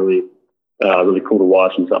now has been really, really cool to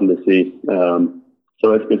watch and something to see.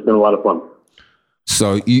 So it's been a lot of fun.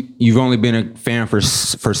 So you've only been a fan for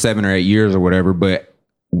 7 or 8 years or whatever, but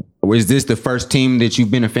was this the first team that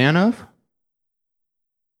you've been a fan of?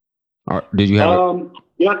 Or did you have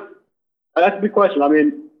Yeah, that's a good question. I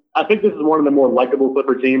mean, I think this is one of the more likable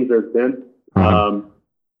Clipper teams there's been. I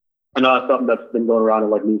know that's something that's been going around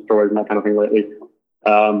in like news stories and that kind of thing lately.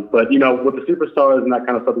 But with the superstars and that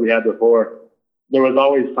kind of stuff that we had before, there was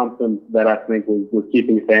always something that I think was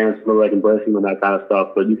keeping fans from like embracing them and that kind of stuff.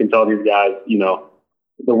 But you can tell these guys,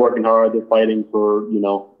 they're working hard, they're fighting for,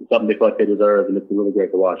 something they feel like they deserve, and it's really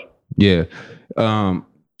great to watch. Yeah.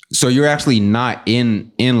 So you're actually not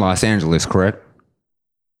in Los Angeles, correct?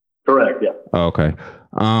 Correct, yeah. Oh, okay.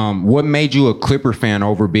 What made you a Clipper fan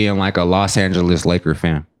over being like a Los Angeles Laker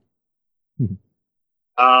fan?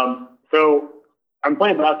 So I'm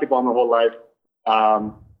playing basketball my whole life.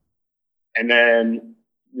 And then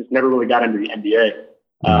just never really got into the NBA.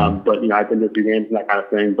 But, I've been to a few games and that kind of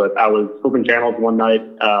thing. But I was flipping channels one night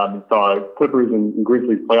and saw Clippers and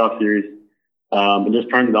Grizzlies playoff series and just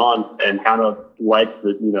turned it on and kind of liked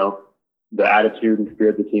the attitude and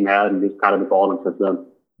spirit the team had and just kind of evolved since then.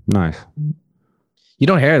 Nice. You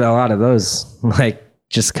don't hear a lot of those, like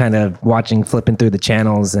just kind of flipping through the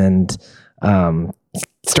channels and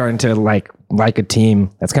starting to like a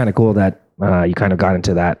team. That's kind of cool that you kind of got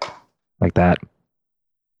into that like that.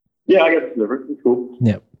 Yeah, I guess it's different. It's cool.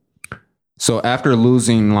 Yeah. So after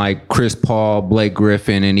losing like Chris Paul, Blake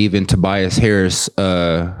Griffin, and even Tobias Harris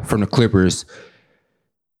from the Clippers,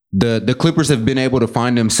 the Clippers have been able to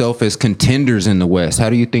find themselves as contenders in the West. How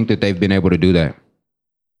do you think that they've been able to do that?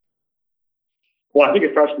 Well, I think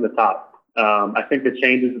it starts from the top. I think the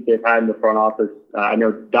changes that they've had in the front office, I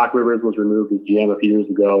know Doc Rivers was removed as GM a few years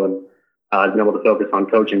ago and has been able to focus on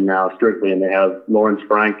coaching now strictly. And they have Lawrence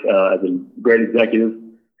Frank as a great executive.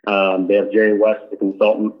 They have Jerry West as a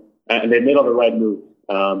consultant. And they've made all the right moves.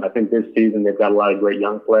 I think this season they've got a lot of great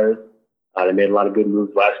young players. They made a lot of good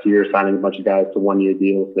moves last year, signing a bunch of guys to 1-year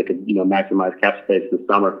deals so they could, maximize cap space this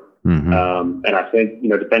summer. Mm-hmm. And I think,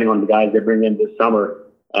 depending on the guys they bring in this summer,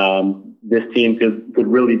 this team could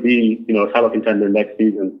really be, a title contender next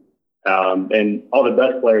season. And all the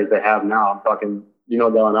best players they have now, I'm talking,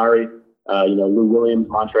 Gallinari, Lou Williams,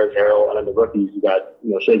 Montrezl Harrell, and then the rookies, you got,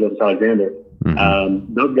 Shai Gilgeous-Alexander.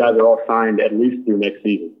 Mm-hmm. Those guys are all signed at least through next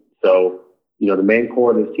season. So, the main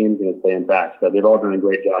core of this team is going to stay intact. So they've all done a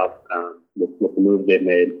great job with the moves they've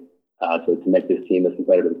made to make this team as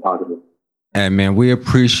competitive as possible. And man, we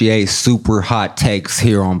appreciate super hot takes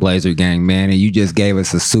here on Blazer Gang, man. And you just gave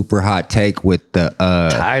us a super hot take with the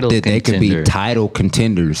title that they could be title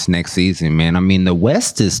contenders next season, man. I mean, the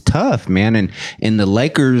West is tough, man, and the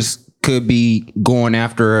Lakers could be going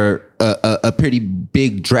after a pretty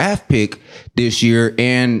big draft pick this year,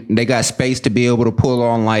 and they got space to be able to pull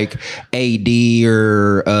on like AD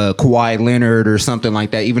or Kawhi Leonard or something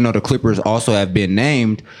like that, even though the Clippers also have been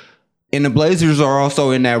named. And the Blazers are also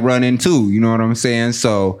in that run-in too. You know what I'm saying?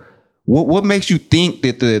 So what makes you think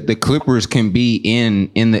that the Clippers can be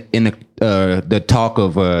in the talk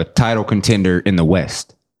of a title contender in the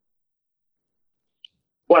West?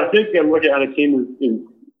 Well, I think I'm looking at a team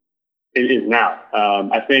is now.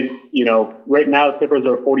 I think, right now, Clippers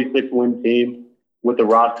are a 46-win team with the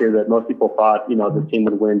roster that most people thought, this team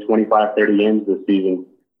would win 25, 30 games this season.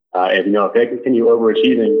 And, if they continue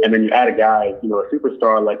overachieving and then you add a guy, a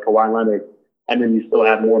superstar like Kawhi Leonard, and then you still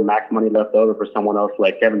have more max money left over for someone else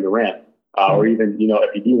like Kevin Durant, or even,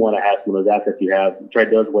 if you do want to have some of those assets you have,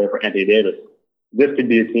 trade those away for Anthony Davis. This could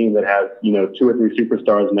be a team that has, 2 or 3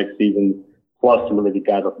 superstars next season, plus some really good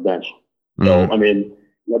guys off the bench. So, I mean,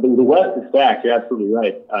 the West is stacked. You're absolutely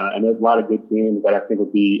right. And there's a lot of good teams that I think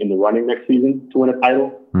will be in the running next season to win a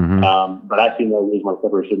title. But I see no reason why the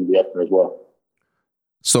Clippers shouldn't be up there as well.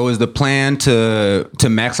 So is the plan to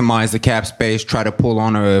maximize the cap space, try to pull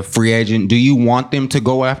on a free agent? Do you want them to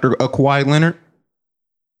go after a Kawhi Leonard?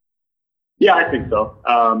 Yeah, I think so.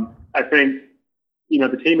 I think,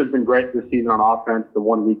 the team has been great this season on offense. The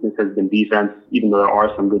one weakness has been defense, even though there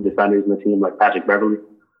are some good defenders in the team like Patrick Beverley.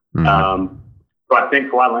 So I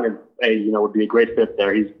think Kawhi Leonard, would be a great fit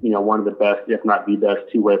there. He's, one of the best, if not the best,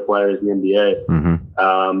 two-way players in the NBA.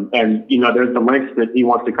 And, there's the links that he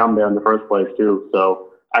wants to come there in the first place, too. So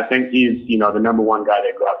I think he's, the number one guy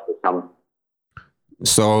that grabs this summer.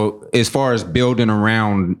 So as far as building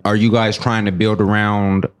around, are you guys trying to build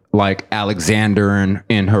around like Alexander and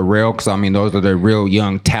Harrell? Because, I mean, those are the real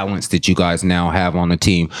young talents that you guys now have on the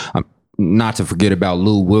team. Not to forget about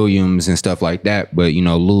Lou Williams and stuff like that, but,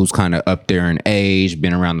 Lou's kind of up there in age,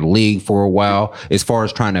 been around the league for a while. As far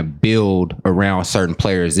as trying to build around certain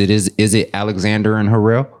players, is it Alexander and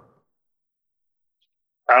Harrell?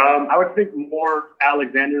 I would think more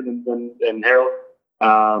Alexander than Harold,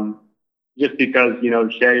 just because,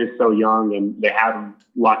 Shea is so young and they have him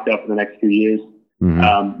locked up for the next few years.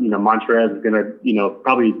 Montrez is going to,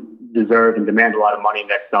 probably deserve and demand a lot of money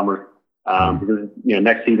next summer. Because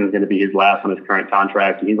next season is going to be his last on his current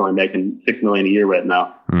contract, and he's only making $6 million a year right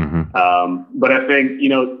now. But I think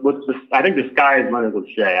I think the sky is limit with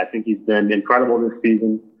Shea. I think he's been incredible this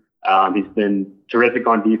season. He's been terrific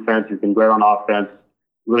on defense. He's been great on offense.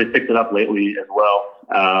 Really picked it up lately as well.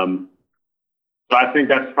 So I think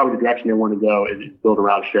that's probably the direction they want to go is build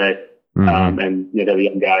around Shea, and the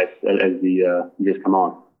young guys as the years come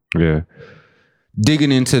on. Yeah.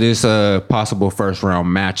 Digging into this possible first round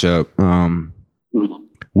matchup,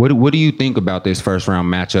 what do you think about this first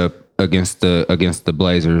round matchup against the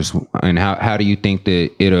Blazers, and how do you think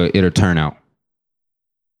that it'll turn out?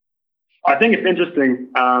 I think it's interesting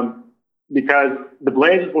because the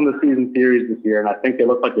Blazers won the season series this year, and I think they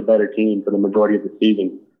look like the better team for the majority of the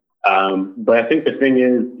season. But I think the thing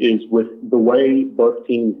is with the way both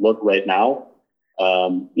teams look right now,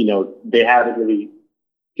 they haven't really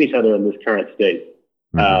each other in this current state.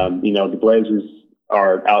 The Blazers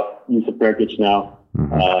are out Yusuf Nurkic now.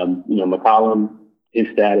 McCollum, his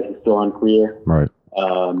status is still unclear. Right.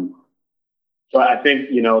 So I think,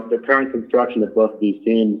 the current construction of both of these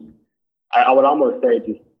teams, I would almost say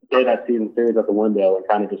just throw that season series out the window and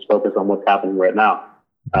kind of just focus on what's happening right now.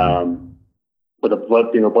 But the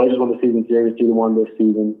Blazers won the season series 2-1 this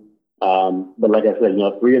season. But like I said,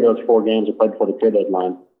 3 of those 4 games are played before the trade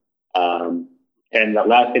deadline. And that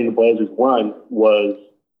last game the Blazers won was,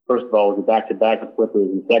 first of all, was a back-to-back with Clippers,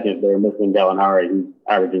 and second, they were missing Gallinari, who's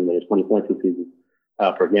averaging 20 points this season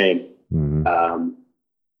per game.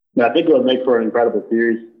 But I think it would make for an incredible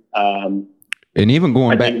series. And even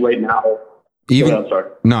going back right now,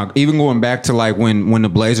 even going back to like when the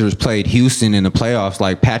Blazers played Houston in the playoffs,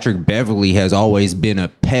 like Patrick Beverley has always been a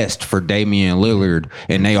pest for Damian Lillard,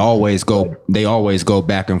 and they always go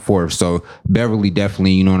back and forth. So Beverley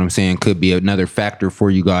definitely, could be another factor for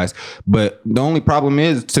you guys. But the only problem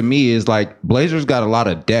to me is like Blazers got a lot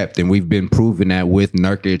of depth, and we've been proving that with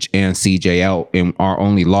Nurkic and CJ out, and our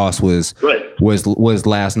only loss was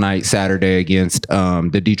last night, Saturday, against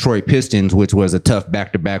the Detroit Pistons, which was a tough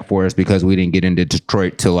back-to-back for us because we didn't get into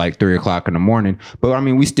Detroit till like 3:00 in the morning. But I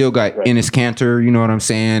mean, we still got Enes Kanter, you know what I'm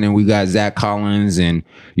saying? And we got Zach Collins and,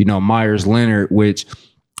 Myers Leonard, which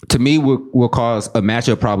to me will cause a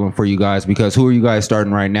matchup problem for you guys, because who are you guys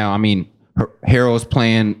starting right now? I mean, Harold's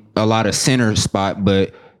playing a lot of center spot,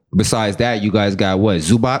 but besides that, you guys got what,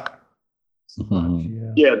 Zubac?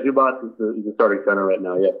 Yeah, Zubac is the starting center right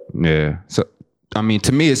now, yeah. Yeah. I mean,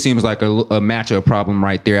 to me, it seems like a matchup problem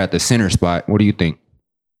right there at the center spot. What do you think?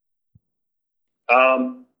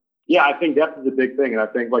 Yeah, I think depth is a big thing. And I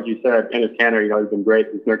think, like you said, Enes Kanter, he's been great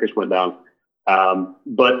since Nurkic went down.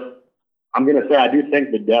 But I'm going to say I do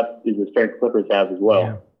think the depth is a strength Clippers have as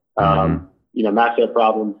well. Yeah. Matchup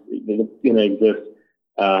problems, they're going to exist.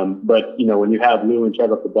 But, when you have Lou and Chet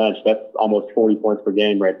off the bench, that's almost 40 points per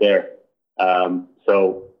game right there.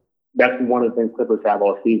 So that's one of the things Clippers have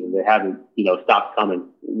all season. They haven't, stopped coming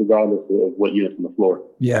regardless of what unit's on the floor.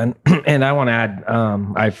 Yeah. And I want to add,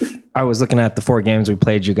 I was looking at the 4 games we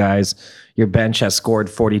played you guys. Your bench has scored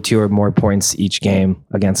 42 or more points each game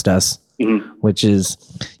against us, which is,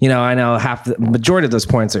 I know the majority of those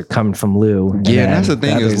points are coming from Lou. Yeah, that's the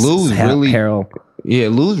thing is Lou's really, Harrell. Yeah,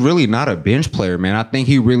 Lou's really not a bench player, man. I think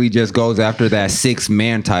he really just goes after that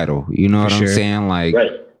 6-man title. You know what I'm saying? Like,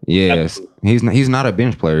 right. Yes, he's not a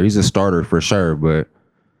bench player. He's a starter for sure. But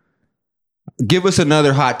give us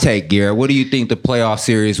another hot take, Garrett. What do you think the playoff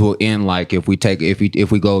series will end like if we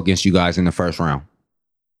go against you guys in the first round?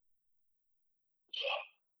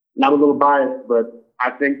 I'm a little biased, but I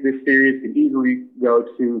think this series could easily go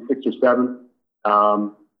to 6 or 7.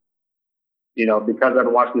 Because I've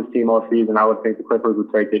been watching this team all season, I would think the Clippers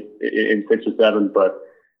would take it in 6 or 7. But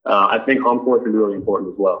I think home court is really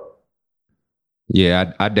important as well.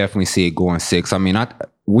 Yeah, I definitely see it going 6. I mean,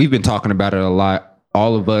 we've been talking about it a lot.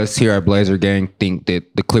 All of us here at Blazer Gang think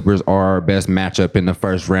that the Clippers are our best matchup in the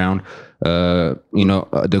first round.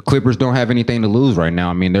 The Clippers don't have anything to lose right now.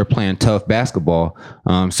 I mean, they're playing tough basketball.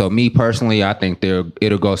 So me personally, I think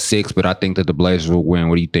it'll go 6, but I think that the Blazers will win.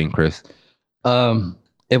 What do you think, Chris?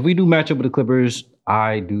 If we do match up with the Clippers,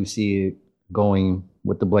 I do see it going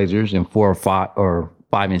with the Blazers in 4 or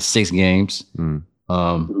 5 and 6 games.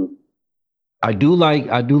 I do like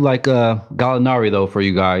Gallinari though for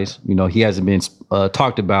you guys. He hasn't been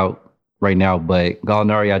talked about right now, but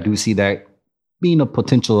Gallinari, I do see that being a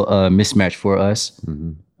potential mismatch for us.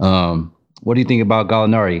 What do you think about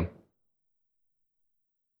Gallinari?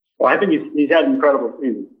 Well, I think he's had an incredible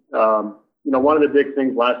season. One of the big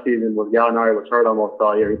things last season was Gallinari was hurt almost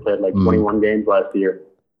all year. He played 21 games last year.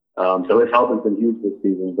 So his help has been huge this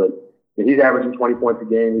season. But he's averaging 20 points a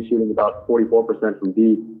game. He's shooting about 44% from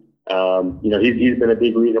deep. He's been a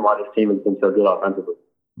big reason why this team has been so good offensively.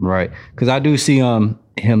 Right. Because I do see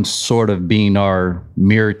him sort of being our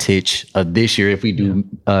Mirotic of this year if we do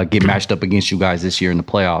get matched up against you guys this year in the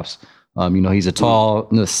playoffs. He's a tall,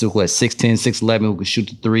 6'10", 6'11", who can shoot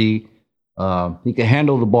the 3. He can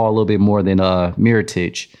handle the ball a little bit more than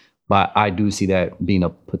Mirotic, but I do see that being a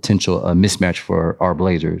potential mismatch for our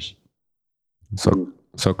Blazers.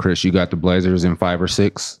 So Chris, you got the Blazers in 5 or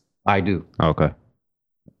 6? I do. Okay.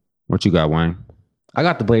 What you got, Wayne? I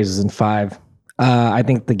got the Blazers in 5. I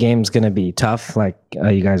think the game's going to be tough, like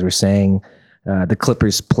you guys were saying. The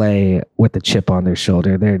Clippers play with a chip on their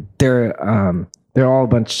shoulder. They're all a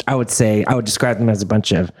bunch. I would describe them as a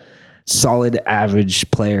bunch of solid, average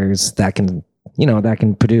players that can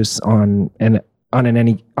produce on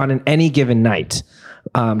any given night.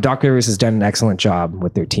 Doc Rivers has done an excellent job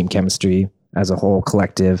with their team chemistry as a whole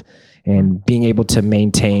collective, and being able to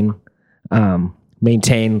maintain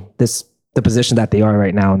the position that they are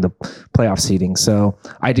right now in the playoff seeding. So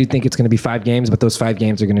I do think it's going to be 5 games, but those 5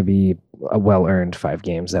 games are going to be a well-earned 5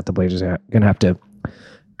 games that the Blazers are going to have to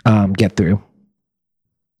get through.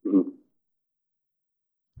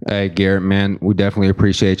 Hey, Garrett, man, we definitely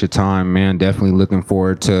appreciate your time, man. Definitely looking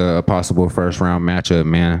forward to a possible first-round matchup,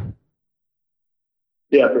 man.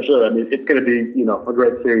 Yeah, for sure. I mean, it's going to be, a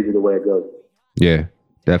great series either way it goes. Yeah,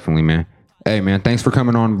 definitely, man. Hey, man, thanks for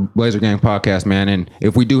coming on Blazer Gang Podcast, man. And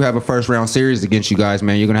if we do have a first-round series against you guys,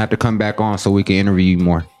 man, you're going to have to come back on so we can interview you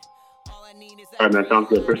more. All right, man. Sounds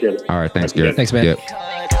good. Appreciate it. All right, thanks, Garrett. Thanks, man. Yep.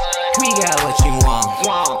 We got what you want.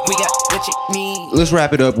 We got what you need. Let's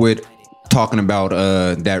wrap it up with talking about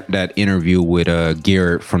that interview with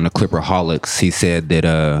Garrett from the Clipperholics. He said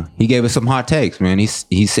that he gave us some hot takes, man. He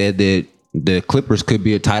said that the Clippers could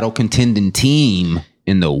be a title contending team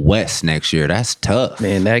in the West next year. That's tough.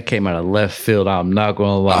 Man, that came out of left field. I'm not going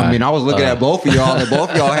to lie. I mean, I was looking at both of y'all, and both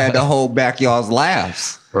of y'all had to hold back y'all's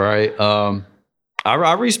laughs. Right.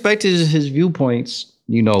 I respect his viewpoints,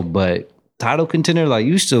 but title contender,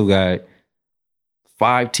 you still got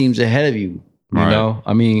 5 teams ahead of you. You know?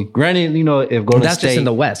 I mean, granted, if Golden State... That's just in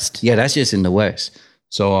the West. Yeah, that's just in the West.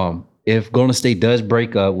 So if Golden State does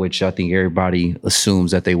break up, which I think everybody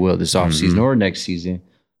assumes that they will this offseason or next season,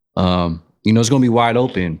 it's going to be wide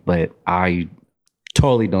open. But I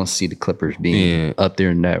totally don't see the Clippers being up there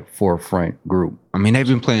in that forefront group. I mean, they've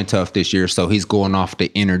been playing tough this year, so he's going off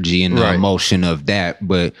the energy and the emotion of that.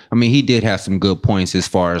 But, I mean, he did have some good points as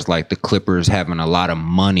far as, like, the Clippers having a lot of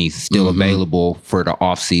money still available for the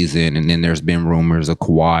offseason. And then there's been rumors of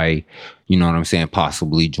Kawhi, you know what I'm saying,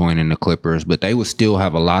 possibly joining the Clippers. But they would still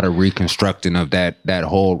have a lot of reconstructing of that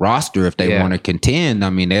whole roster if they want to contend. I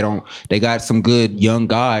mean, they got some good young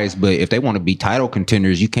guys, but if they want to be title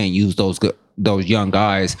contenders, you can't use those young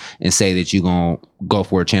guys and say that you're going to go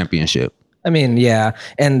for a championship. I mean, yeah.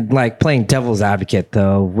 And like playing devil's advocate,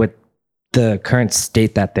 though, with the current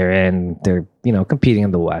state that they're in, they're, competing in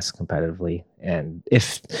the West competitively. And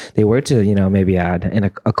if they were to, maybe add in a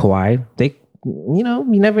Kawhi, they, you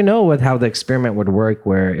never know how the experiment would work,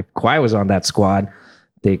 where if Kawhi was on that squad,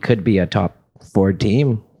 they could be a top 4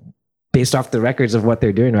 team based off the records of what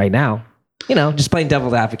they're doing right now. Just playing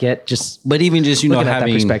devil's advocate, but even just, having that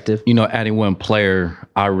perspective, adding one player,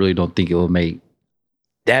 I really don't think it will make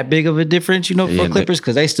that big of a difference, for Clippers,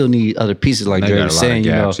 because they still need other pieces, like Jerry was saying.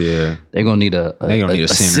 They're gonna need a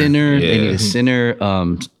center. They need a center,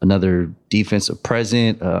 another defensive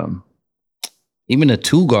present, even a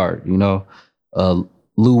 2 guard. Lou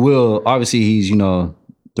Will, obviously he's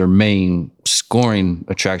their main scoring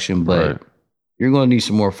attraction, but you're gonna need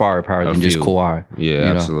some more firepower than just Kawhi.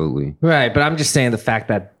 Yeah, absolutely. Right, but I'm just saying the fact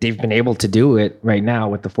that they've been able to do it right now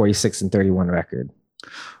with the 46-31 record.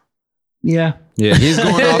 Yeah, he's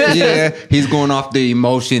going off. He's going off the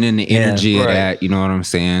emotion and the energy of that. You know what I'm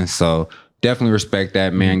saying? So definitely respect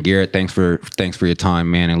that, man. Garrett, thanks for your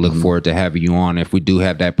time, man, and look forward to having you on. If we do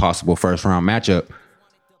have that possible first round matchup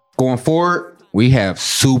going forward, we have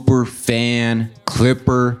super fan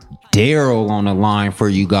Clipper Daryl on the line for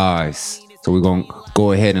you guys. So we're gonna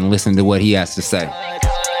go ahead and listen to what he has to say.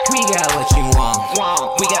 We got what you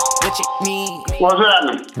want. We got what you need. What's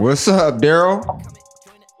happening? What's up, Daryl?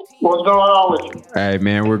 What's going on with you? Hey,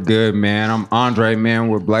 man, we're good, man. I'm Andre, man.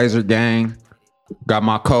 We're Blazer Gang. Got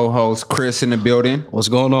my co-host Chris in the building. What's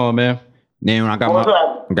going on, man? Then I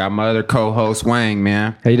got my other co-host Wang,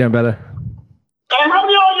 man. How you doing, brother? Hey, how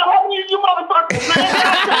many you motherfuckers, man?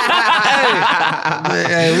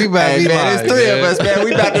 Hey, we about to be man, live, it's 3 of us, man.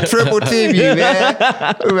 We about to triple team you, man.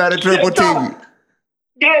 We about to triple team you.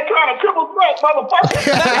 Yeah, trying to triple threat, motherfucker.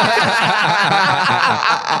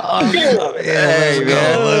 Hey,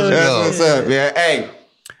 man. That's what's up, man. Hey,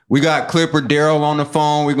 we got Clipper Daryl on the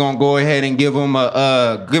phone. We're gonna go ahead and give him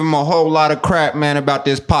a whole lot of crap, man, about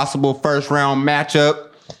this possible first round matchup.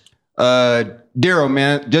 Daryl,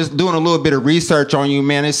 man, just doing a little bit of research on you,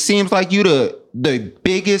 man. It seems like you the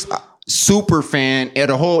biggest super fan of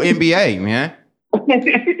the whole NBA, man.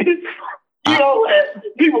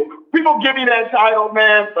 People give me that title,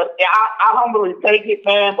 man, but I humbly take it,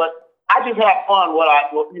 man. But I just have fun what I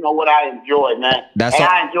enjoy, man.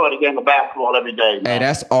 I enjoy the game of basketball every day, man. Hey,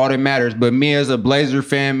 that's all that matters. But me as a Blazer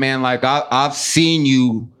fan, man, like I've seen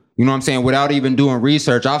you, you know what I'm saying, without even doing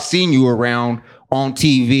research, I've seen you around on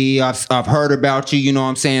TV. I've heard about you, you know what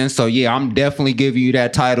I'm saying? So yeah, I'm definitely giving you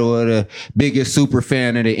that title of the biggest super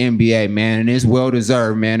fan of the NBA, man. And it's well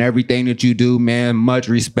deserved, man. Everything that you do, man, much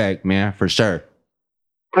respect, man, for sure.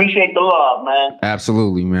 Appreciate the love, man.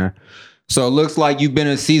 Absolutely, man. So it looks like you've been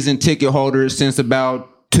a season ticket holder since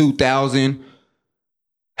about 2000.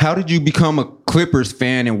 How did you become a Clippers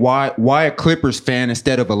fan, and why a Clippers fan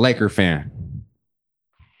instead of a Laker fan?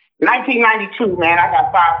 1992, man, I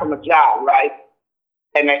got fired from a job, right?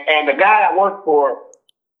 And the guy I worked for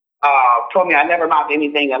told me I never amount to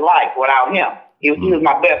anything in life without him. He was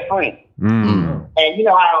my best friend. Mm. And you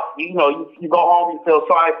know how you go home, you feel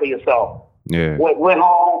sorry for yourself. Yeah. Went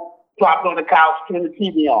home, plopped on the couch, turned the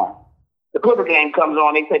TV on. The Clipper game comes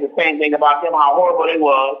on. They say the same thing about them, how horrible they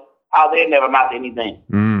was, how they never amount to anything.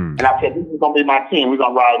 Mm. And I said, this is going to be my team. We're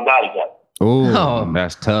going to ride and die together. Oh,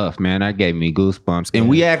 that's tough, man. That gave me goosebumps. And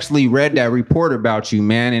we actually read that report about you,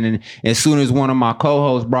 man. And as soon as one of my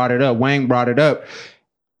co-hosts brought it up, Wang brought it up,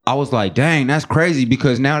 I was like, dang, that's crazy,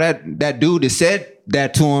 because now that dude that said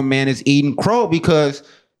that to him, man, is eating crow, because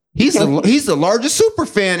he's the largest super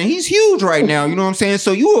fan and he's huge right now. You know what I'm saying?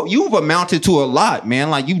 So you've amounted to a lot, man.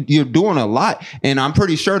 Like you're doing a lot. And I'm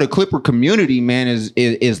pretty sure the Clipper community, man,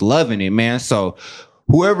 is loving it, man. So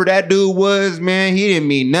whoever that dude was, man, he didn't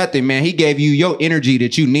mean nothing, man. He gave you your energy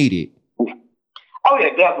that you needed. Oh yeah,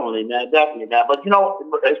 definitely, man. But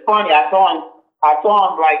it's funny. I saw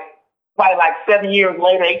him like probably like 8 years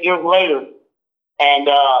later, and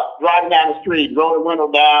driving down the street, rolled the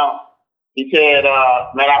window down. He said,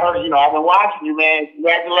 man, I heard, I've been watching you, man.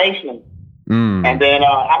 Congratulations. Mm. And then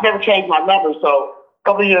I've never changed my number. So a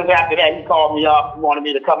couple of years after that, he called me up. He wanted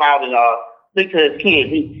me to come out and speak to his kid.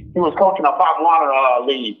 He was coaching a Pop Warner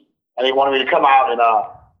league, and they wanted me to come out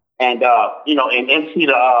and MC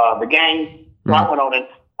the game. So I went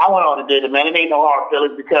on and did it, man. It ain't no hard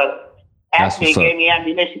feelings because actually it gave me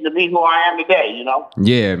ammunition to be who I am today, you know?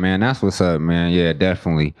 Yeah, man. That's what's up, man. Yeah,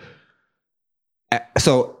 definitely.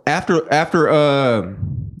 So after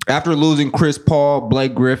losing Chris Paul,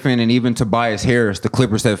 Blake Griffin, and even Tobias Harris, the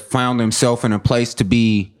Clippers have found themselves in a place to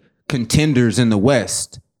be contenders in the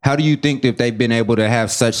West. How do you think that they've been able to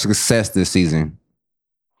have such success this season?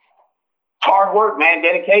 Hard work, man.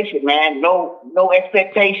 Dedication, man. No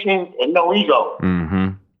expectations and no ego.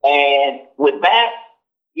 Mm-hmm. And with that,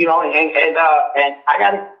 and I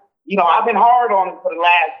got to, I've been hard on him for the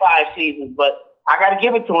last 5 seasons, but I got to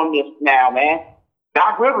give it to him this now, man.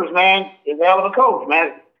 Doc Rivers, man, is a hell of a coach,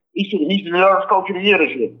 man. He should deserve Coach of the Year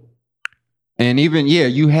this year. And even,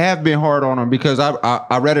 you have been hard on him because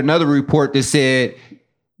I read another report that said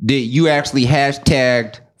that you actually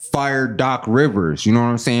hashtagged fire Doc Rivers. You know what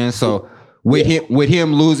I'm saying? So with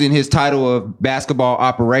him losing his title of basketball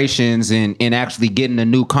operations and actually getting a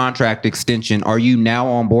new contract extension, are you now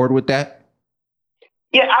on board with that?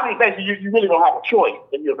 Yeah, I mean, basically, you really don't have a choice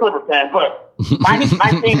if you're a Clipper fan. But my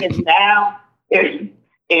thing is now is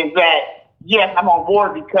that, yes, I'm on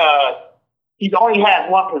board because he only has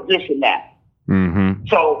one position now. Mm-hmm.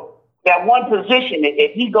 So that one position,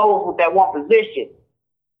 if he goes with that one position,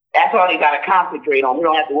 that's all he got to concentrate on. We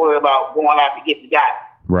don't have to worry about going out to get the guy.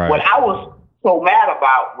 Right. What I was so mad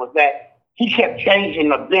about was that he kept changing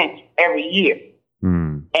the bench every year.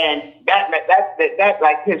 Mm. And that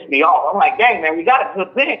like pissed me off. I'm like, dang, man, we got a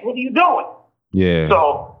good bench. What are you doing? Yeah.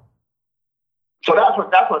 So that's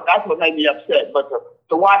what made me upset. But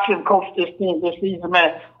to watch him coach this team this season,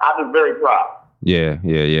 man, I've been very proud. Yeah.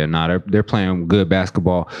 Nah, they're playing good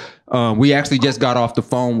basketball. We actually just got off the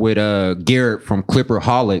phone with Garrett from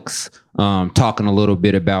Clipperholics, talking a little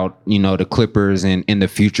bit about the Clippers and in the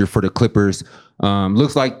future for the Clippers.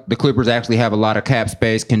 Looks like the Clippers actually have a lot of cap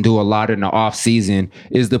space, can do a lot in the off season.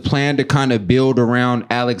 Is the plan to kind of build around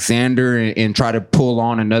Alexander and try to pull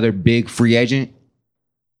on another big free agent?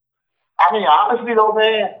 I mean, honestly though,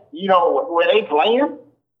 man, where they playing,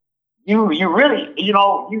 you really,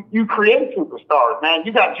 you create superstars, man.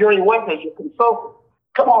 You got Jerry West as your consultant.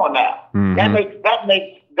 Come on now. Mm-hmm. That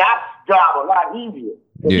makes Doc's job a lot easier.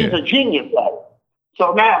 Yeah. He's a genius at it.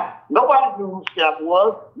 So now, nobody knew who Steph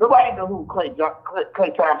was. Nobody knew who Klay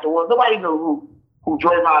Thompson was. Nobody knew who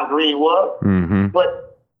Draymond Green was. Mm-hmm.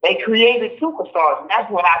 But they created superstars, and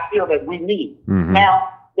that's what I feel that we need. Mm-hmm. Now,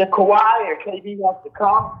 if Kawhi or KD wants to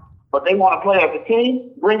come, but they want to play as a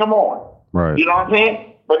team, bring them on. Right. You know what I'm saying?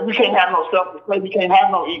 But we can't have no selfish play. We can't have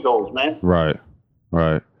no egos, man. Right.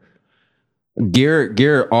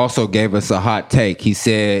 Garrett also gave us a hot take. He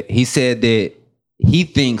said that he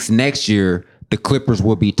thinks next year the Clippers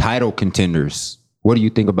will be title contenders. What do you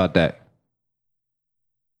think about that?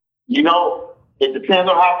 It depends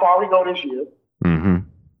on how far we go this year. Mm-hmm.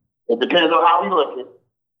 It depends on how we look at it.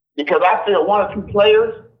 Because I feel one or two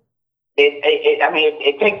players,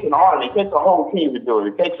 it takes an army. It takes a whole team to do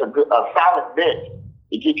it. It takes a solid bench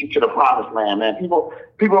to get you to the promised land, man. People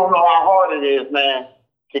don't know how hard it is, man,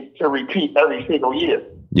 to repeat every single year.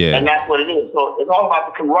 Yeah. And that's what it is. So it's all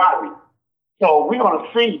about the camaraderie. So we're going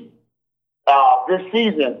to see this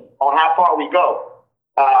season on how far we go.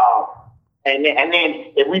 And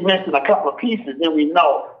then if we're missing a couple of pieces, then we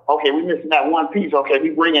know, okay, we're missing that one piece. Okay, we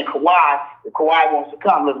bring in Kawhi. If Kawhi wants to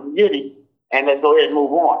come, let's get him, and let's go ahead and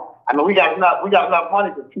move on. I mean, we got enough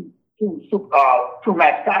money for two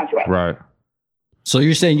max contracts. Right. So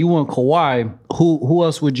you're saying you want Kawhi. Who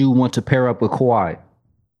else would you want to pair up with Kawhi?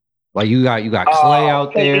 Like you got Klay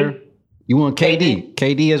out KD. there. You want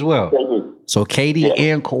KD as well. KD. So KD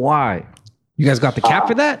and Kawhi. You guys got the cap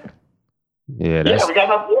for that? Yeah, We got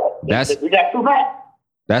enough. Yeah. We got two max.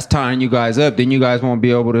 that's tying you guys up. Then you guys won't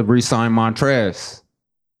be able to re-sign Montrez.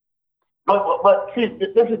 But see,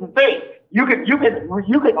 this is the thing. You can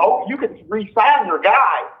re-sign your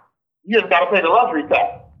guy. You just got to pay the luxury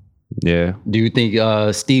tax. Yeah. Do you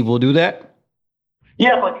think Steve will do that?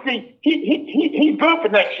 Yeah, but see, he's good for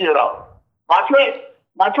next year though.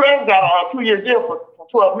 Montrez got a 2-year deal for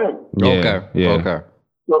 $12 million. Okay.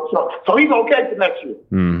 So he's okay for next year.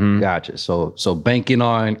 Mm-hmm. Gotcha. So banking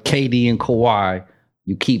on KD and Kawhi,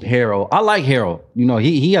 you keep Harrell. I like Harrell.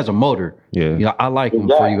 He has a motor. Yeah. I like him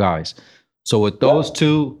for you guys. So with those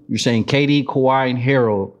two, you're saying KD, Kawhi, and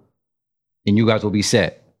Harrell, and you guys will be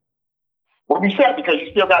set. We'll be set because you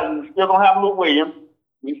still gonna have Lou Williams.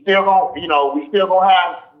 We still gonna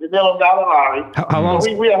have Danilo Gallinari. How long?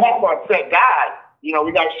 We have our set guys.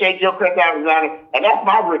 We got Shea Gilchrist Alexander, and that's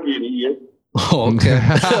my rookie of the year. Oh,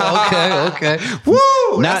 okay.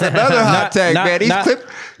 Woo! Not- That's another hot not- take, not- man. not-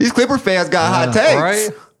 These Clipper fans got hot takes. Right?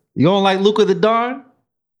 You don't like Luka the Don?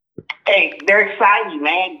 Hey, they're exciting,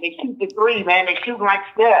 man. They shoot the three, man. They shoot like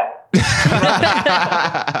Steph.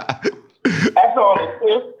 That's all it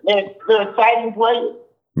is. They're exciting players.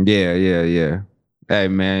 Yeah. Hey,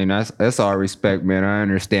 man, that's all respect, man. I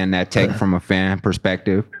understand that take from a fan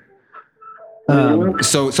perspective.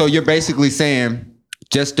 So you're basically saying,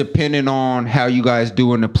 just depending on how you guys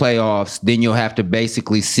do in the playoffs, then you'll have to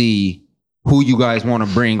basically see who you guys want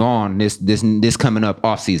to bring on this coming up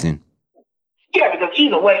off season. Yeah, because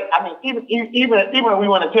either way, I mean, even if we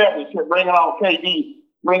win a championship, bringing on KD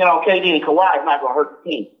and Kawhi is not going to hurt the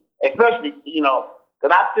team. Especially,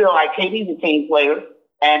 because I feel like KD's a team player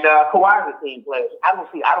and Kawhi's a team player. I don't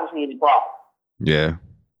see any problem. Yeah.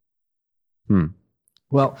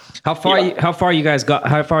 Well, how far do you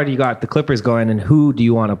got the Clippers going, and who do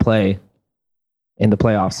you want to play in the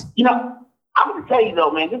playoffs? I'm going to tell you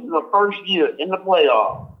though, man, this is the first year in the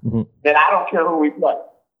playoffs that I don't care who we play.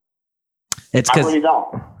 It's I because really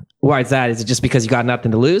don't. why is that? Is it just because you got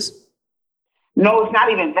nothing to lose? No, it's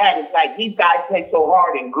not even that. It's like these guys play so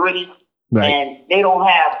hard and gritty, Right. and they don't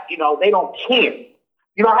have, they don't care.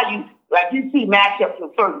 You know how you see matchups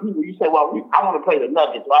with certain people. You say, well, I want to play the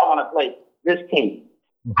Nuggets, or I want to play this team.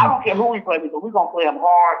 I don't care who we play because we're gonna play them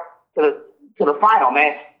hard to the final,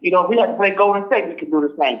 man. If we had to play Golden State, we could do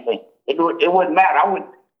the same thing. It wouldn't matter. I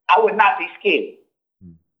would not be scared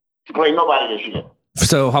to play nobody this year.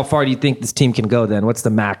 So how far do you think this team can go then? What's the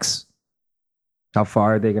max? How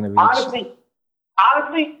far are they going to reach? Honestly,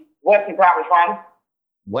 Western Conference Finals.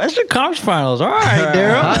 Western Conference Finals. All right,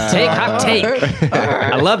 Daryl. Hot take.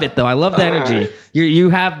 I love it though. I love the energy.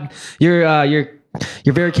 You're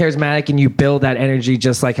very charismatic, and you build that energy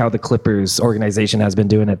just like how the Clippers organization has been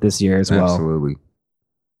doing it this year as well. Absolutely.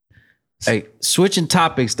 Hey, switching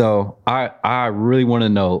topics though, I really want to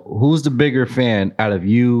know who's the bigger fan out of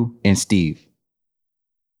you and Steve?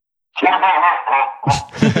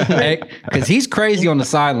 Because he's crazy on the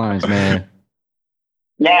sidelines, man.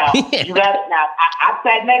 Now, you got it. Now, I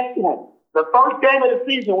sat next to him. The first game of the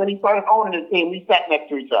season when he started owning the team, we sat next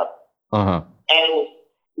to each other. Uh-huh. And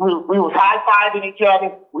we was high-fiving each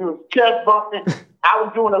other. We was chest bumping. I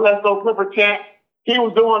was doing the Let's Go Clipper chant. He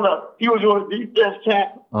was doing the defense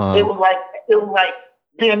chant. Uh-huh. It was like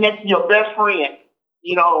being next to your best friend,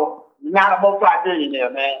 not a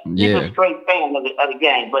multi-billionaire, man. He's Yeah. a straight fan of the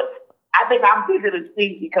game. But I think I'm bigger than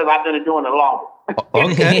Steve because I've been doing it longer.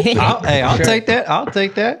 Okay. I'll take that. I'll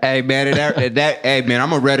take that. Hey man, hey man,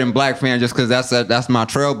 I'm a red and black fan just because that's my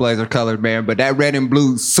Trailblazer color, man. But that red and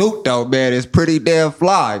blue suit though, man, is pretty damn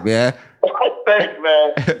fly, man. Thanks,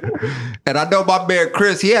 man. And I know my man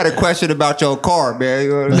Chris, he had a question about your car, man. You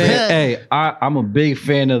know what I'm saying? Man, hey, I'm a big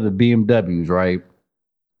fan of the BMWs, right?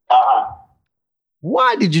 Uh-huh.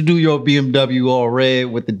 Why did you do your BMW all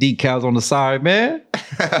red with the decals on the side, man?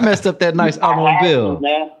 Messed up that nice automobile.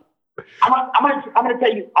 Man. I'm gonna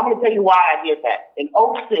tell you why I did that. In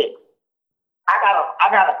 06, I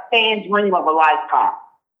got a fan dream of a lifetime.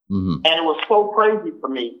 Mm-hmm. And it was so crazy for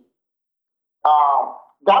me.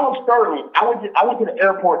 Donald Sterling, I went to the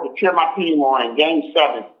airport to cheer my team on in Game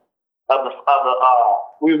 7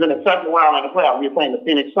 we was in the second round in the playoffs. We were playing the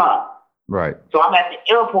Phoenix Suns. Right. So I'm at the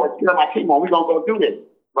airport cheering my team on. We're gonna go do this,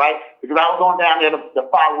 right? Because I was going down there the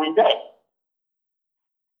following day.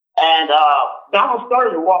 And Donald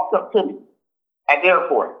Sterling walked up to me at the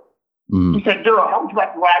airport. Mm-hmm. He said, "Daryl, how would you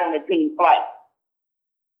like to ride on the team flight?"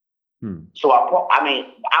 So my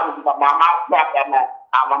mouth dropped out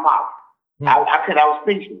my mouth. I was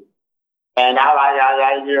speechless. And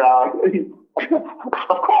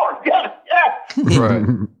of course, yes. Right.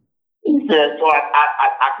 He said, so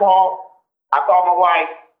I called my wife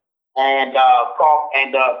and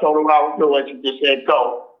told her what I was doing. She just said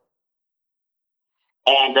go.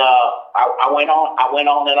 And I went on and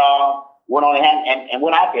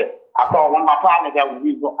went out there. I called one of my partners that I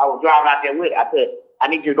was driving out there with. I said, I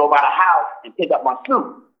need you to go by the house and pick up my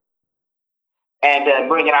suit and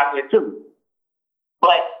bring it out there too.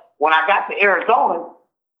 But when I got to Arizona,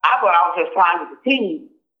 I thought I was just flying with the team,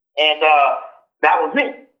 and that was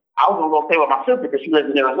it. I was gonna go stay with my sister because she lives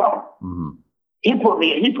in Arizona. Mm-hmm. He put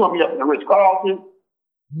me up in the Ritz-Carlton,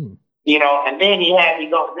 and then he had me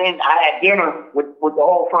go. Then I had dinner with the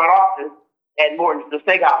whole front office at Morton's, the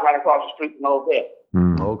steakhouse right across the street from the hotel.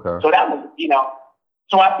 Okay. So that was,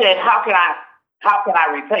 So I said, how can I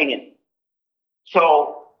repay him?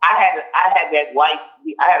 So I had that white.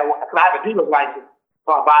 I had a dealer's license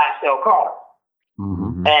for buy and sell cars.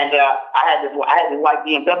 Mm-hmm. And I had this white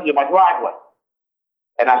BMW in my driveway.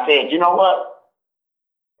 And I said, you know what?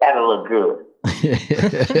 That'll look good.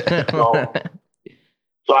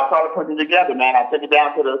 So I started putting it together, man. I took it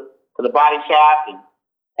down to the body shop,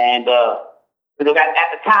 and because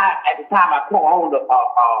at the time I co-owned a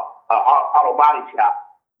auto body shop,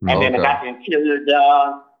 and then I got the interior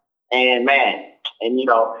done, and man, and you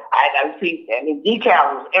know I see, and the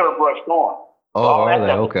decals was airbrushed on. Oh, that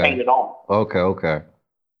stuff was okay. painted on. Okay.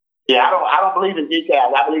 Yeah, I don't believe in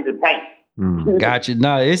decals. I believe in paint. Gotcha.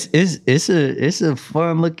 No, it's a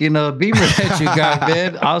fun looking Beamer that you got,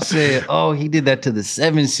 man. I said, oh, he did that to the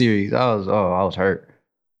 7 Series. I was hurt,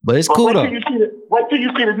 but it's cool though. Wait till you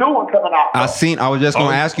see the new one coming out. I was just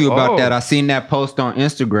gonna ask you about that. I seen that post on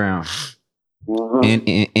Instagram.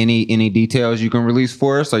 Mm-hmm. Any details you can release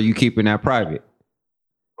for us? Or are you keeping that private?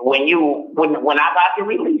 When I'm about to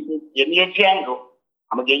release it, give me a jangle.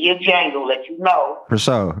 I'm gonna give you a jangle, let you know. For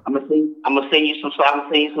sure. I'm gonna send you some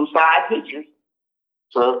side pictures.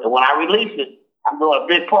 So when I release it, I'm doing a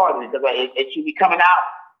big part of it because it should be coming out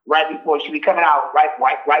right before. It should be coming out right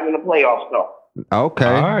when the playoffs start. Okay.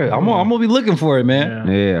 All right. I'm gonna be looking for it, man.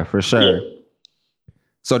 Yeah, for sure. Yeah.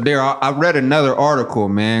 So there, I read another article,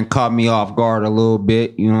 man, caught me off guard a little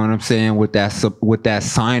bit. You know what I'm saying? With that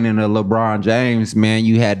signing of LeBron James, man,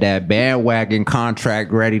 you had that bandwagon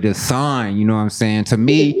contract ready to sign. You know what I'm saying? To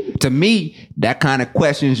me, that kind of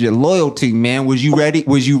questions your loyalty, man. Was you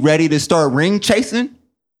ready to start ring chasing?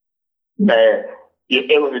 Man,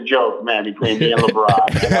 it was a joke, man, between me and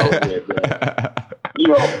LeBron. That was it, man. You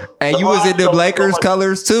know, and you was in the Lakers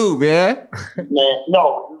colors too, man. Man,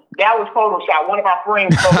 no. That was Photoshop. One of my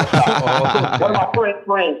friends Photoshopped. One of my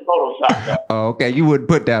friends Photoshopped that. Oh, okay. You wouldn't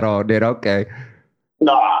put that on then. Okay.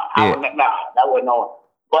 That wasn't on.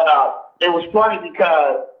 But it was funny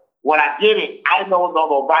because when I did it, I didn't know it was going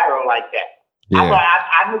to go viral like that. Yeah.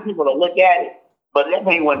 I knew people to look at it, but that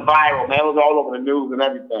thing went viral, man. It was all over the news and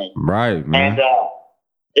everything. Right, man. And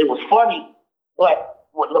it was funny. But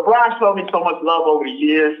LeBron showed me so much love over the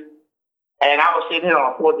years. And I was sitting here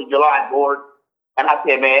on a 4th of July board. And I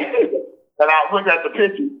said, man, and I looked at the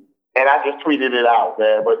picture and I just tweeted it out,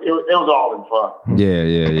 man. But it was all in fun.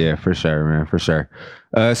 Yeah, for sure, man, for sure.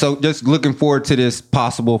 So just looking forward to this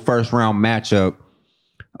possible first round matchup.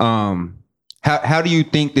 How do you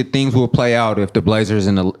think that things will play out if the Blazers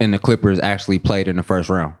and the Clippers actually played in the first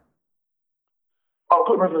round? Oh,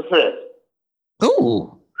 Clippers are 6.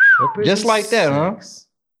 Ooh, just like that, huh?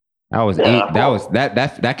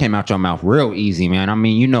 That came out your mouth real easy, man. I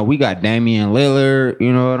mean, you know, we got Damian Lillard,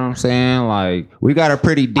 you know what I'm saying? Like, we got a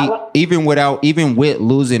pretty deep, even with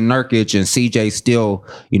losing Nurkic and CJ still,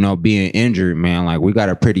 you know, being injured, man. Like, we got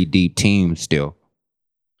a pretty deep team still.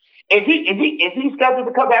 Is he scheduled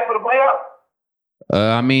to come back for the playoffs?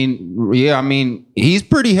 He's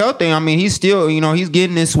pretty healthy. I mean, he's still, you know, he's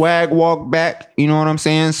getting his swag walk back. You know what I'm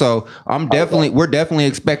saying? So we're definitely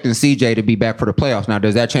expecting CJ to be back for the playoffs. Now,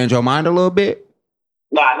 does that change your mind a little bit?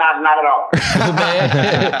 No, not at all.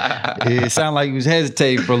 It sounded like he was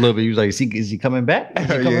hesitating for a little bit. He was like, is he coming back? Is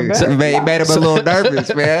he coming back? It made him a little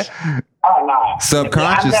nervous, man. Oh, no.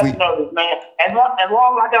 Subconsciously. I'm nervous, man. As long as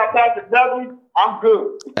I got Patrick Beverly, I'm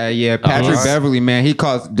good. Patrick Beverly, man, he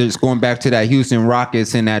caused, just going back to that Houston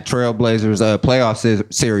Rockets and that Trailblazers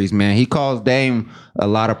playoff series, man, he caused Dame a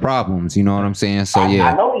lot of problems. You know what I'm saying? So,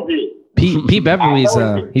 yeah. I know he did. Pete Beverly's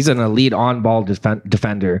he's an elite on-ball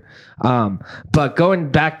defender. But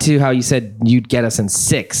going back to how you said you'd get us in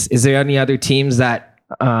 6, is there any other teams that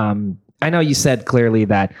I know you said clearly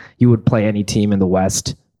that you would play any team in the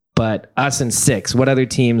West, but us in 6, what other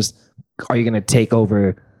teams are you going to take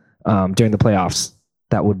over during the playoffs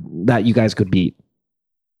that you guys could beat?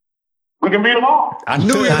 We can beat them all. I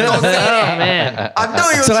knew you were going to say that. Oh, man. I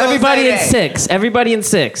knew you were So going to everybody say in that. 6. Everybody in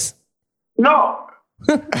 6. No.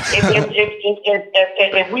 It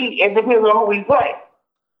depends on who we play.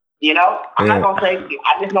 You know, I'm not gonna say.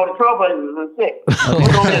 I just know the Trailblazers is 6.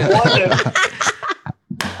 We're gonna get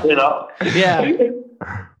 1. You know. Yeah.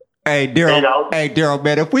 Hey, Daryl,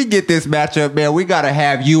 man, if we get this matchup, man, we got to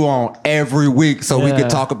have you on every week so we can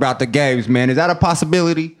talk about the games, man. Is that a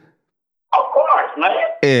possibility? Of course, man.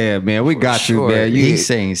 Yeah, man, we got you, man. He's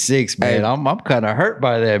saying 6, man. Hey. I'm kind of hurt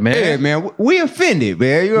by that, man. Yeah, man, we offended,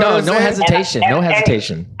 man. You know No hesitation. No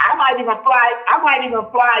hesitation. I might even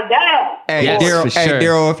fly down. Hey, Yes, Daryl, for sure.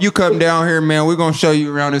 Daryl, if you come down here, man, we're gonna show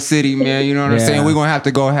you around the city, man. You know what I'm saying? We're gonna have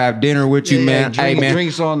to go have dinner with you, man. Hey, man,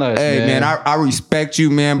 drinks on us. Hey, man, I respect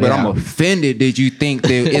you, man, but I'm offended that you think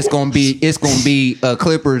that it's gonna be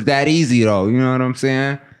Clippers that easy though. You know what I'm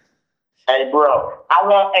saying? Hey, bro,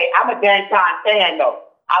 I'm a Dame Time fan though.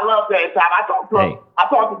 I love Dame Time. I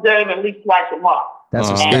talk to Dame at least twice a month. That's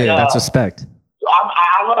respect. That's respect.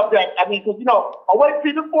 I love that. I mean, because, you know, away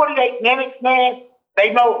to the 48 minutes, man,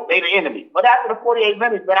 they know they the enemy. But after the 48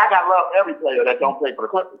 minutes, man, I got to love every player that don't play for the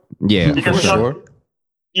Clippers. Yeah, Because for sure.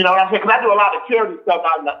 You know what I'm saying? Because I do a lot of charity stuff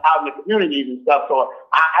out in the communities and stuff. So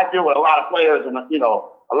I deal with a lot of players and, you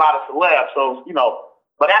know, a lot of celebs. So, you know,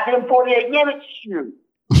 but after them 48 minutes, shoot,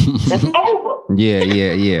 it's over.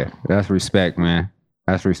 Yeah. That's respect, man.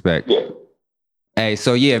 That's respect. Yeah. Hey,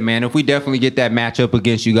 so yeah, man, if we definitely get that matchup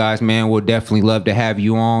against you guys, man, we'll definitely love to have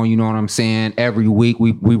you on. You know what I'm saying? Every week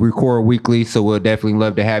we record weekly, so we'll definitely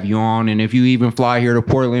love to have you on. And if you even fly here to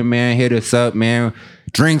Portland, man, hit us up, man.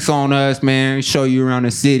 Drinks on us, man. Show you around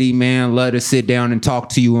the city, man. Love to sit down and talk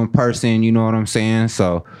to you in person. You know what I'm saying?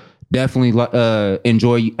 So definitely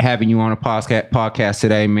enjoy having you on a podcast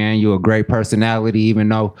today, man. You're a great personality, even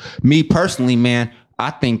though me personally, man,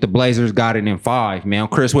 I think the Blazers got it in 5, man.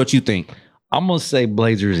 Chris, what you think? I'm gonna say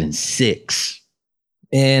Blazers in 6.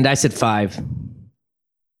 And I said 5.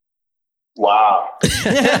 Wow.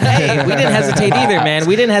 Hey, we didn't hesitate either, man.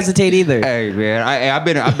 We didn't hesitate either. Hey, man,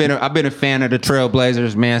 I've been a fan of the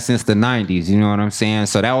Trailblazers, man, since the 90s. You know what I'm saying?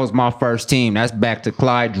 So that was my first team. That's back to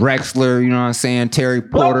Clyde Drexler. You know what I'm saying? Terry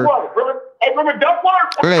Porter. Remember Duckworth?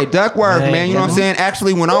 Hey, Duckworth, Hey, man. You know what I'm saying?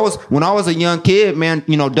 Actually, when I was a young kid, man,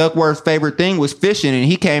 you know, Duckworth's favorite thing was fishing, and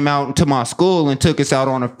he came out into my school and took us out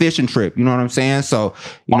on a fishing trip. You know what I'm saying? So,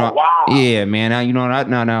 you know, wow. yeah, man.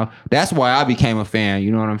 Now, that's why I became a fan.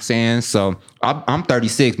 You know what I'm saying? So I'm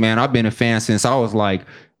 36, man. I've been a fan since I was like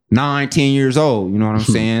 9, 10 years old. You know what I'm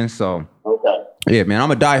saying? So, Okay. yeah, man,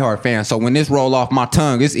 I'm a diehard fan. So when this roll off my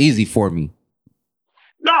tongue, it's easy for me.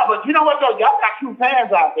 No, but you know what, though? Y'all got true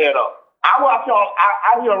fans out there, though. I watch y'all.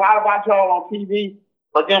 I hear a lot about y'all on TV,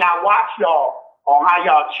 but then I watch y'all on how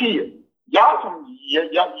y'all cheer. Y'all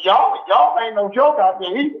ain't no joke out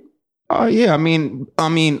there either. Oh yeah, I mean,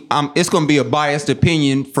 it's gonna be a biased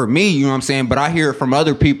opinion for me, you know what I'm saying? But I hear it from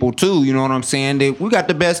other people too, you know what I'm saying? That we got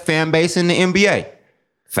the best fan base in the NBA.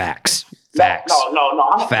 Facts. No.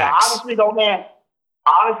 Facts. Honestly, though, man.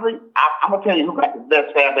 Honestly, I'm gonna tell you who got the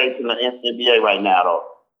best fan base in the NBA right now, though.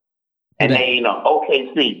 And they ain't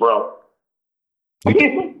OKC, bro.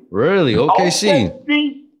 Really? OKC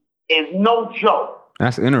is no joke.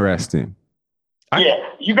 That's interesting.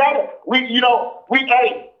 You got it.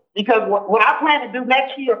 Because what I plan to do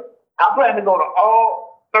next year, I plan to go to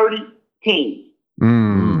all 30 teams.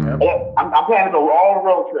 I'm planning to go to all the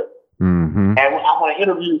road trips. Mm-hmm. And I'm going to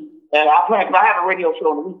interview, and because I have a radio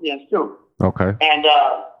show on the weekends too. Okay. And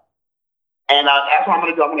that's what I'm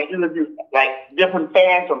going to do. I'm going to interview like different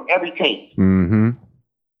fans from every team. Mm-hmm.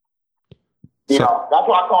 You know, that's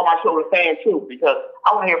why I call my show The Fan too, because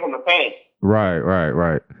I want to hear from the fans.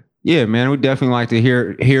 Right. Yeah, man, we definitely like to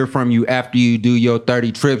hear from you after you do your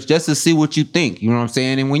 30 trips, just to see what you think. You know what I'm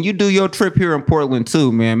saying? And when you do your trip here in Portland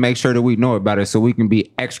too, man, make sure that we know about it so we can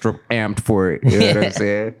be extra amped for it. You know what I'm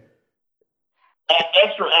saying?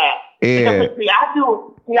 Extra amped. Yeah. Because, I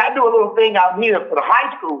do a little thing out here for the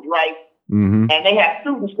high schools, right? Mm-hmm. And they have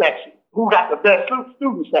student section. Who got the best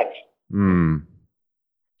student section? Mm.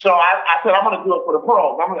 So I said I'm going to do it for the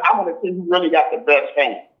pros. I'm going to see who really got the best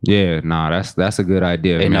fans. Yeah, that's a good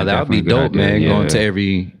idea. Hey, man. now that would be dope, man. Yeah. Going to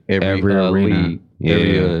every arena. league,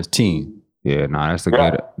 every team. Yeah, that's a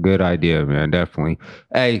good idea, man. Definitely.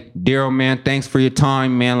 Hey, Daryl, man, thanks for your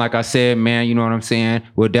time, man. Like I said, man, you know what I'm saying?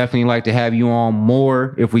 We'll definitely like to have you on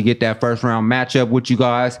more if we get that first round matchup with you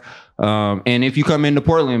guys. And if you come into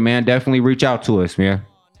Portland, man, definitely reach out to us, man.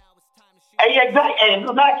 Hey, exactly. Hey,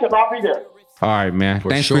 the matchup, I'll be there. All right, man.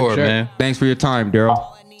 For sure, man. Thanks for your time, Daryl.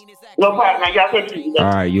 No problem, man. Y'all take it easy. All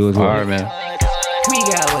right, you as well. All right, man. We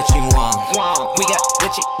got what you want. We got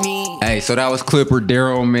what you need. Hey, so that was Clipper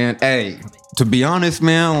Daryl, man. Hey, to be honest,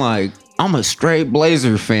 man, like, I'm a straight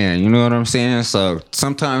Blazer fan. You know what I'm saying? So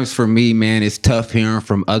sometimes for me, man, it's tough hearing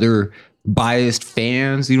from other biased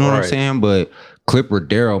fans. You know what I'm saying? But Clipper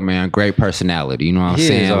Daryl, man, great personality. You know what I'm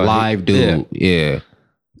saying? Live dude. Yeah.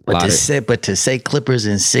 But to say Clippers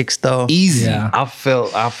in 6 though, easy. Yeah. I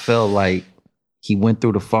felt like he went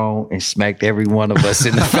through the phone and smacked every one of us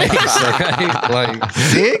in the face. Like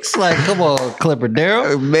 6? Like, come on, Clipper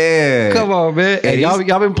Daryl. Man. Come on, man. Hey,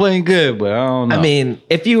 y'all been playing good, but I don't know. I mean,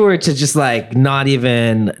 if you were to just like not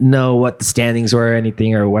even know what the standings were or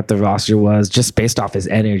anything or what the roster was, just based off his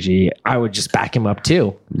energy, I would just back him up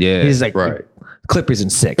too. Yeah. He's like, Clippers in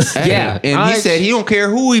 6. Hey, and he said he don't care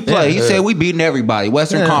who we play. He said we beating everybody.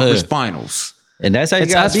 Western Conference Finals. And that's how you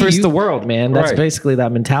It's got us versus the world, man. That's Right. basically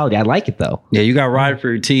that mentality. I like it though. Yeah, you got riding for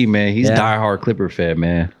your team, man. He's Yeah. diehard Clipper fan,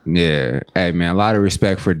 man. Yeah. Hey, man, a lot of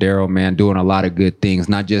respect for Daryl, man, doing a lot of good things,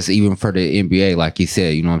 not just even for the NBA, like he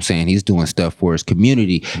said, you know what I'm saying? He's doing stuff for his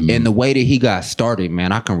community. And the way that he got started,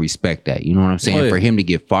 man, I can respect that. You know what I'm saying? Oh, yeah. For him to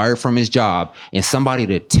get fired from his job and somebody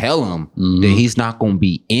to tell him that he's not going to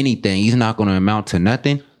be anything, he's not going to amount to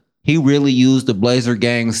nothing. He really used the Blazer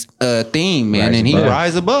Gang's theme, man, Rise and he above.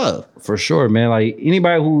 rise above. For sure, man. Like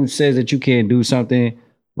anybody who says that you can't do something,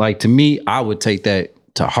 like to me, I would take that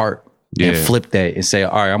to heart and Yeah. flip that and say,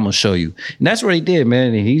 all right, I'm gonna show you. And that's what he did,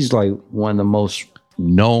 man. And he's like one of the most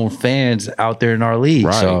known fans out there in our league.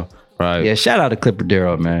 Right. So Right. yeah, shout out to Clipper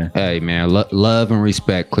Daryl, man. Hey, man, love and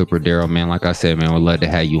respect, Clipper Daryl, man. Like I said, man, we'd love to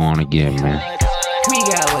have you on again, man. We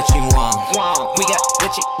got what you want. We got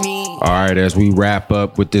what you need. All right, as we wrap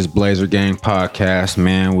up with this Blazer Gang podcast,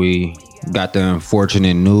 man, we got the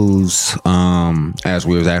unfortunate news as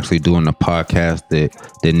we was actually doing the podcast that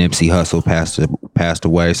Nipsey Hussle passed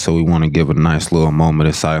away. So we want to give a nice little moment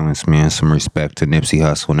of silence, man, some respect to Nipsey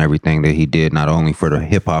Hussle and everything that he did, not only for the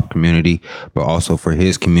hip hop community, but also for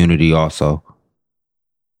his community also.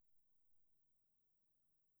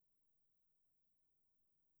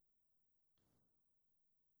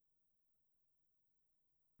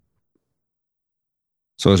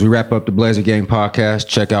 So as we wrap up the Blazer Gang podcast,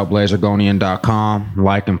 check out blazergonian.com,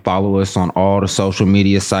 like and follow us on all the social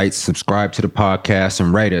media sites, subscribe to the podcast,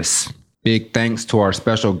 and rate us. Big thanks to our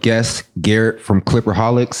special guest, Garrett from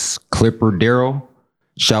Clipperholics, Clipper Daryl.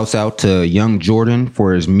 Shouts out to Young Jordan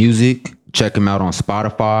for his music. Check him out on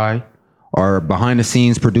Spotify. Our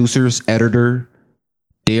behind-the-scenes producers, editor,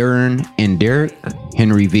 Darren and Derek,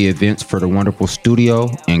 Henry V. Events for the wonderful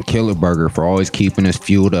studio, and Killer Burger for always keeping us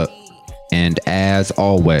fueled up. And as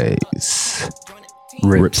always,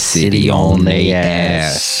 Rip City on they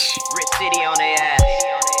ass.